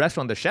to a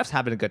restaurant. The chef's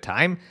having a good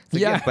time. It's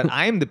like, Yeah. yes, but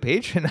I'm the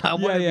patron. I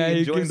want to be He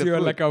enjoying gives the you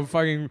food. like a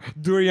fucking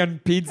durian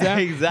pizza.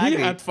 Exactly. He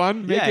had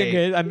fun Yeah, making yeah.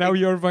 it, and now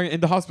you're fucking in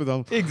the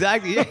hospital.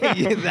 Exactly.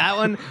 Yeah, that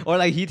one. Or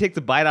like he takes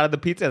a bite out of the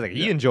pizza. It's like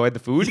he enjoyed the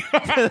food.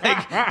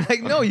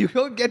 like no, you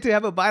don't get to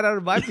have a bite out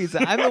of my pizza.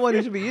 I'm the one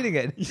who should be eating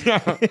it.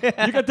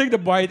 Yeah, you can take the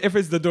bite if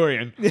it's the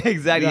durian.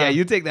 Exactly. Yeah. Yeah,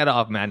 you take that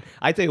off, man.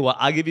 I tell you what,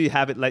 I'll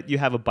let you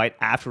have a bite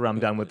after I'm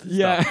done with the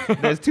Yeah.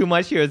 stuff. There's too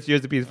much here.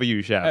 Here's a piece for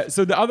you, chef.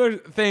 So the other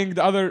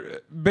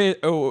bit,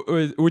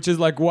 which is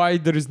like why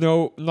there is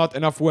not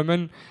enough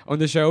women on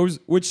the shows,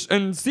 which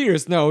on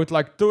serious note,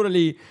 like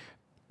totally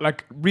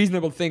like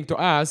reasonable thing to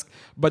ask,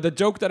 but the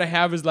joke that I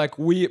have is like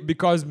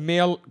because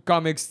male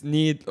comics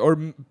need, or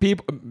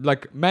people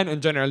like men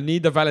in general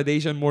need the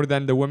validation more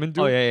than the women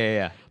do. Oh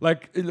yeah.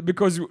 Like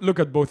because look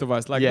at both of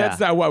us, like Yeah. that's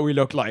not what we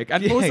look like,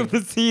 and Yeah. most of the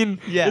scene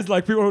Yeah. is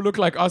like people who look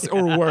like us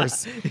or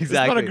worse. It's not a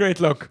Exactly. great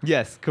look.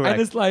 Yes, correct.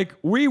 And it's like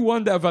we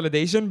want that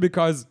validation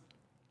because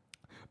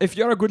if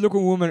you're a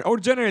good-looking woman, or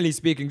generally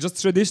speaking, just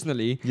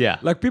traditionally, Yeah.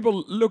 like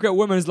people look at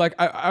women as like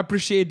I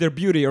appreciate their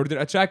beauty or their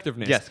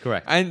attractiveness. Yes,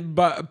 correct.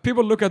 But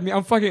people look at me,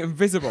 I'm fucking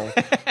invisible.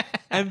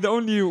 And the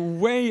only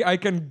way I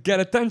can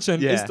get attention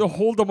is Yeah. to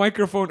hold the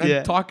microphone and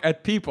Yeah. talk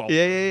at people.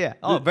 Yeah.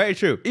 Oh, very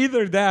true.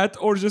 Either that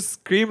or just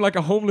scream like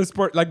a homeless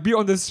person, like be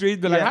on the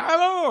street, be like, Yeah.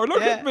 hello,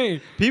 look Yeah. at me.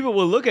 People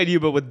will look at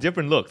you, but with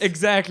different looks.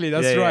 Exactly,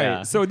 that's Yeah, right.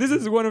 yeah. So this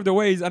is one of the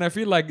ways, and I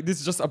feel like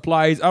this just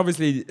applies.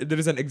 Obviously, there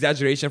is an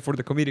exaggeration for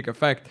the comedic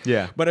effect.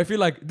 Yeah. But I feel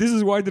like this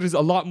is why there is a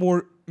lot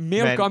more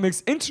male Men.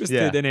 comics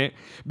interested Yeah. in it,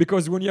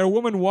 because when you're a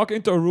woman walk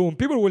into a room,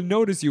 people will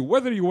notice you,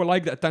 whether you will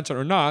like the attention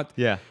or not.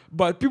 Yeah.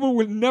 But people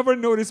will never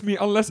notice me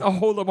unless I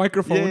hold a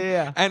microphone.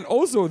 Yeah. And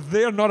also,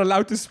 they're not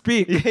allowed to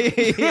speak.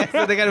 Yeah,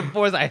 so they gotta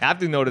force. I have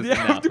to notice. They it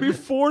have now. to be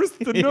forced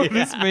to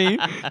notice me.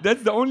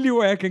 That's the only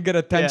way I can get Yeah.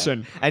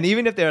 attention. And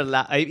even if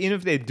even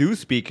if they do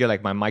speak, you're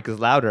like, my mic is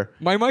louder.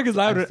 My mic is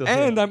louder, still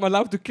and here. I'm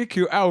allowed to kick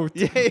you out.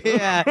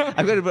 Yeah.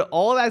 I'm gonna put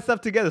all that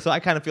stuff together, so I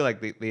kind of feel like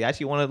they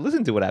actually want to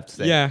listen to what I have to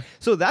say. Yeah.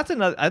 So that's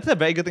a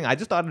very good thing. I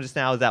just thought of just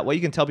now is that what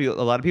you can tell a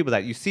lot of people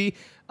that you see.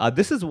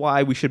 This is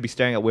why we should be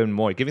staring at women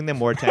more, giving them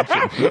more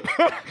attention.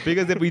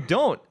 Because if we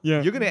don't,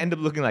 Yeah. you're gonna end up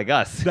looking like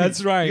us.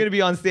 That's right. You're gonna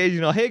be on stage,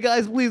 hey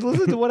guys, please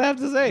listen to what I have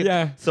to say.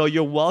 Yeah. So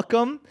you're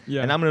welcome.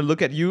 Yeah. And I'm gonna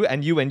look at you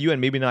and you and you and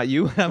maybe not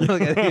you. I'm gonna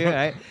look at you,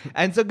 right?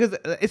 And so because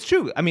it's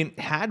true. I mean,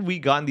 had we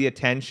gotten the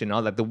attention,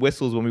 like the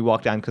whistles when we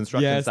walk down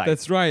construction Yes, sites.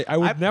 that's right. I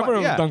would never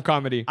have yeah. done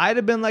comedy. I'd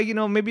have been like,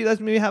 maybe let's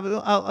have.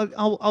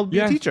 I'll be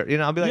Yeah. a teacher.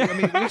 I'll be like,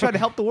 let me try to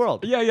help the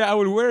world. Yeah, I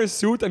would wear a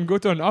suit and go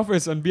to an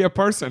office and be a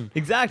person.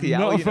 Exactly. Yeah.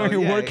 Not fucking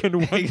yeah, work in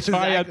one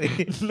try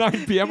exactly. at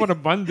 9 p.m. on a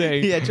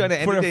Monday Yeah, trying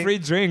to for a entertain- free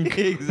drink.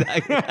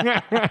 Exactly.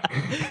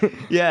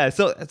 Yeah.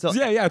 So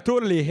Yeah,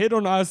 totally. Hit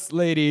on us,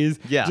 ladies.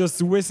 Yeah.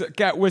 Just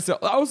cat whistle.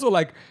 Also,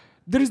 like,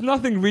 there is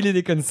nothing really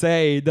they can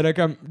say that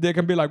they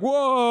can be like,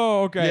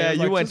 whoa, okay. yeah, It's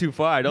you like, went just- too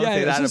far. Don't yeah,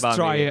 say that just about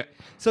try me. it.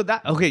 So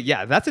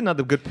that's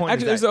another good point.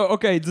 Actually, is that- so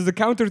okay, there's a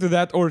counter to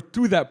that, or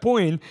to that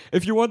point.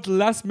 If you want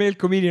less male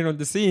comedian on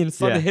the scene,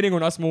 start Yeah. hitting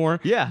on us more,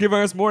 Yeah. giving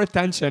us more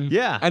attention,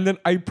 Yeah. and then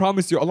I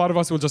promise you, a lot of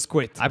us will just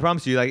quit. I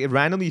promise you, like if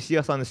randomly you see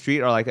us on the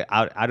street or like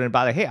out and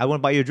about, like, hey, I want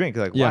to buy you a drink.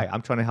 Like, Yeah. why?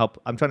 I'm trying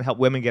to help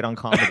women get on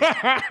comedy.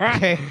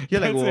 Okay,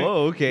 you're like, That's it.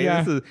 whoa, okay.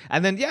 Yeah.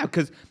 And then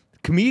because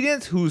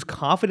comedians whose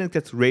confidence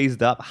gets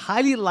raised up,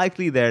 highly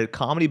likely their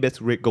comedy bits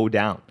go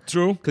down.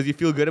 True. Because you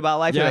feel good about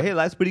life. You're Yeah. like, hey,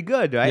 life's pretty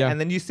good, right? Yeah. And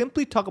then you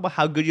simply talk about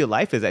how good your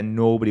life is, and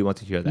nobody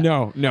wants to hear that.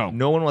 No.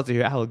 No one wants to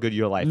hear how good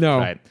your life No.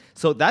 is, right?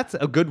 So that's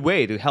a good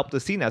way to help the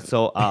scene out.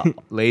 So,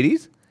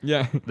 ladies,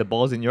 Yeah. the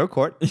ball's in your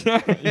court.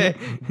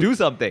 Do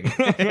something.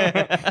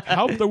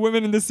 Help the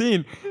women in the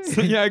scene.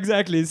 So, yeah,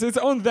 exactly. So it's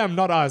on them,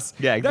 not us.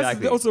 Yeah,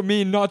 exactly. That's also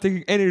me not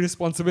taking any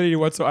responsibility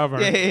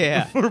whatsoever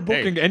Yeah. for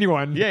booking Hey.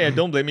 anyone. Yeah,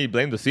 don't blame me.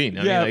 Blame the scene.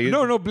 I Yeah, mean,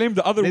 like, no, blame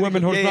the other Blame-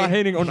 women who's yeah, not yeah.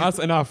 hating on us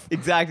enough.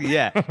 Exactly.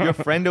 Yeah, your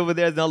friend over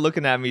there is not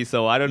looking at me,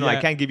 so I don't know. I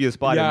Yeah. can't give you a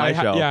spot yeah, in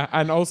my show. Yeah,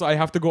 and also I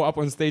have to go up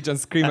on stage and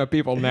scream at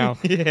people now.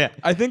 Yeah.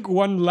 I think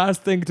one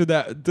last thing to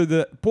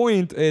the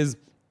point is,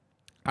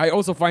 I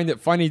also find it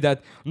funny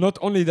that not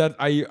only that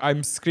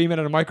I'm screaming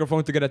at a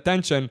microphone to get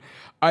attention,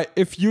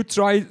 if you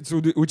try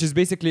to, which is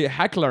basically a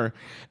heckler,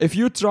 if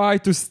you try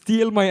to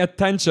steal my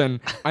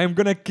attention, I'm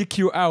gonna kick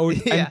you out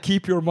Yeah. and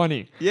keep your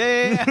money.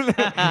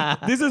 Yeah.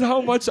 This is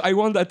how much I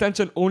want the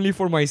attention only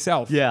for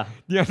myself. Yeah.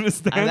 Do you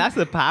understand? And that's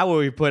the power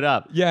we put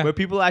up. Yeah. Where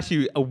people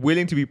actually are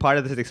willing to be part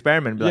of this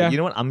experiment. Be like, Yeah. you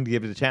know what? I'm going to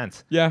give it a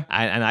chance. Yeah.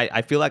 And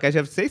I feel like I should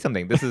have to say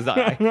something. This is,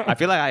 I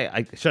feel like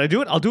I should I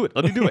do it? I'll do it.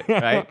 Let me do it.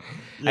 Right.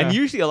 Yeah. And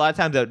usually a lot of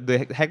times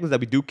the hecklers that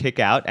we do kick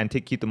out and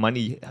keep the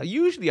money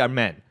usually are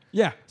men.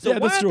 Yeah. So yeah, why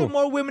that's aren't true. there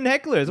more women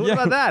hecklers? What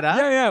about that, huh?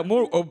 Yeah.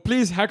 More. Oh,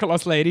 please heckle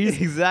us, ladies.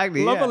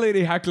 Exactly, Love yeah. a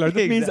lady heckler.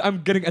 That means Exact-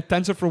 I'm getting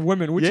attention from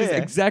women, which is Yeah.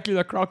 exactly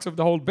the crux of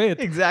the whole bit.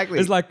 Exactly.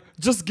 It's like,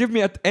 just give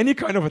me any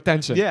kind of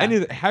attention. Yeah.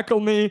 Heckle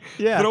me.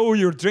 Yeah. Throw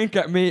your drink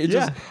at me.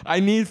 Yeah. I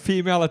need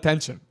female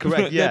attention.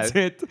 Correct. Yeah. That's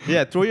it.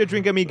 Yeah. Throw your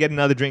drink at me. Get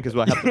another drink as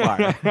well. Help the bar.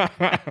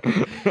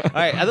 All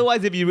right.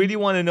 Otherwise, if you really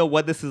want to know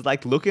what this is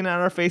like, looking at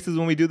our faces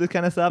when we do this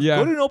kind of stuff, Yeah.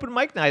 go to an open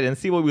mic night and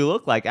see what we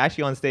look like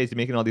actually on stage,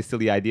 making all these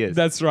silly ideas.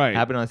 That's right.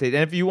 Happen on stage.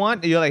 And if you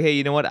want, you're like, hey,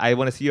 you know what? I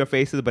want to see your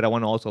faces, but I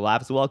want to also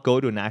laugh as well. Go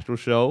to an actual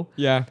show.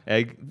 Yeah.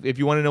 If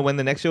you want to know when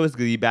the next show is,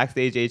 the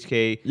Backstage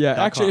HK.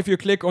 Yeah, actually, if you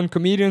click on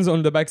comedians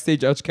on the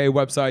Backstage HK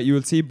website, you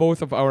will see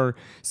both of our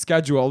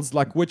schedules,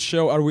 like which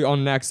show are we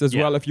on next as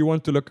Yeah. well. If you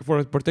want to look for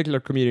a particular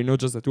comedian, not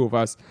just the two of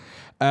us.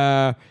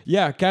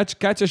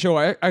 Catch a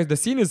show. The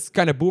scene is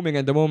kind of booming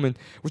at the moment,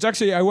 which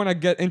actually I want to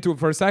get into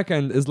for a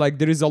second. Is like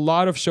there is a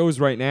lot of shows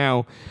right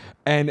now,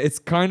 and it's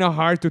kind of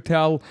hard to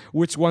tell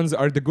which ones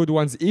are the good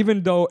ones.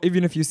 Even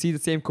if you see the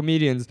same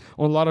comedians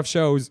on a lot of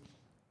shows.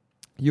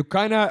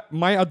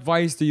 My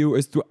advice to you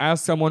is to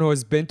ask someone who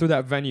has been to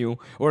that venue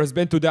or has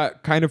been to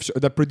that kind of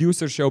the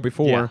producer show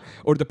before Yeah.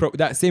 or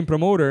that same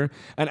promoter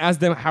and ask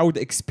them how the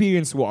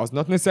experience was,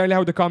 not necessarily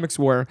how the comics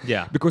were.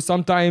 Yeah. Because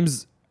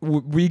sometimes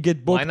we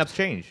get booked. lineups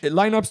change.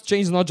 Lineups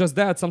change, not just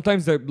that.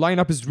 Sometimes the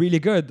lineup is really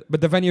good,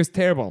 but the venue is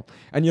terrible,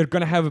 and you're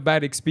gonna have a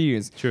bad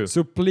experience. True.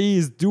 So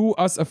please do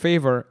us a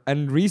favor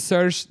and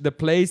research the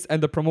place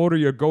and the promoter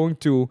you're going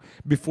to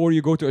before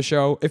you go to a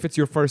show if it's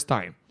your first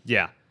time.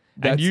 Yeah.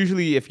 And That's-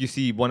 usually, if you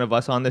see one of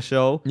us on the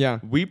show, Yeah.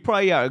 we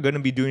probably are going to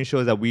be doing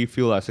shows that we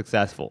feel are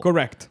successful.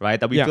 Correct. Right?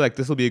 That we Yeah. feel like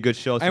this will be a good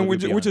show. So And we'll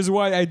be which on. is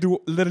why I do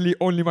literally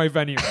only my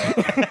venue.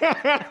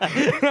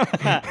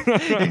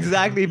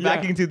 exactly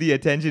backing to the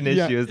attention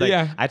Yeah. issue. It's like,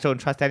 Yeah. I don't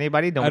trust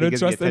anybody. I Nobody don't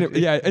gives trust me any.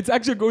 attention. Yeah, it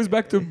actually goes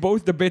back to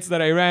both the bits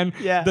that I ran.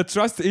 Yeah. The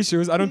trust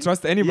issues. I don't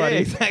trust anybody.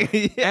 Yeah,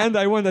 exactly. Yeah. And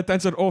I want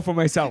attention all for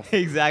myself.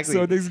 Exactly.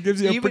 So this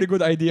gives you a pretty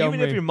good idea of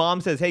Even if me. your mom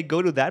says, "Hey,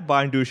 go to that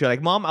bar and do a show,"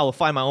 like, "Mom, I will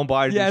find my own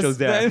bar and do Yes, shows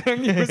there."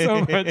 thank you so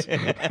much.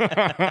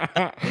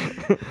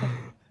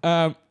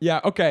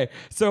 Okay.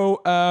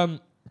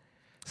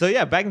 So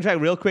yeah, back in track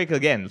real quick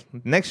again.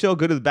 Next show,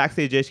 go to the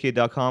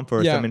BackstageHK.com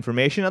for Yeah. some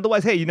information.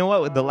 Otherwise, hey, you know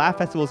what? The Laugh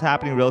Festival is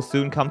happening real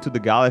soon. Come to the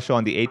gala show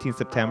on the 18th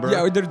September.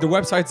 Yeah, the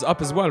website's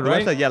up as well, The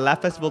right? website, yeah,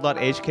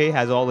 laughfestival.hk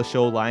has all the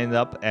show lined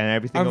up and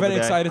everything. I'm over very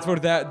there. excited for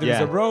that. There's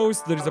Yeah. a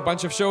roast. There's a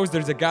bunch of shows.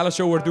 There's a gala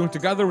show we're doing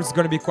together, which is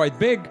going to be quite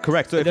big.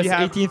 Correct. So if that's you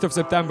have 18th of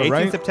September, 18th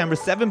right? September,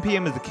 7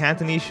 p.m. is the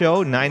Cantonese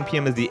show, 9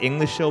 p.m. is the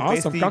English show. Awesome.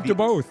 Basically, Come to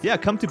both. Yeah,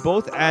 come to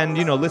both and,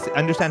 listen,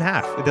 understand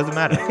half. It doesn't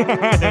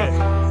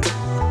matter.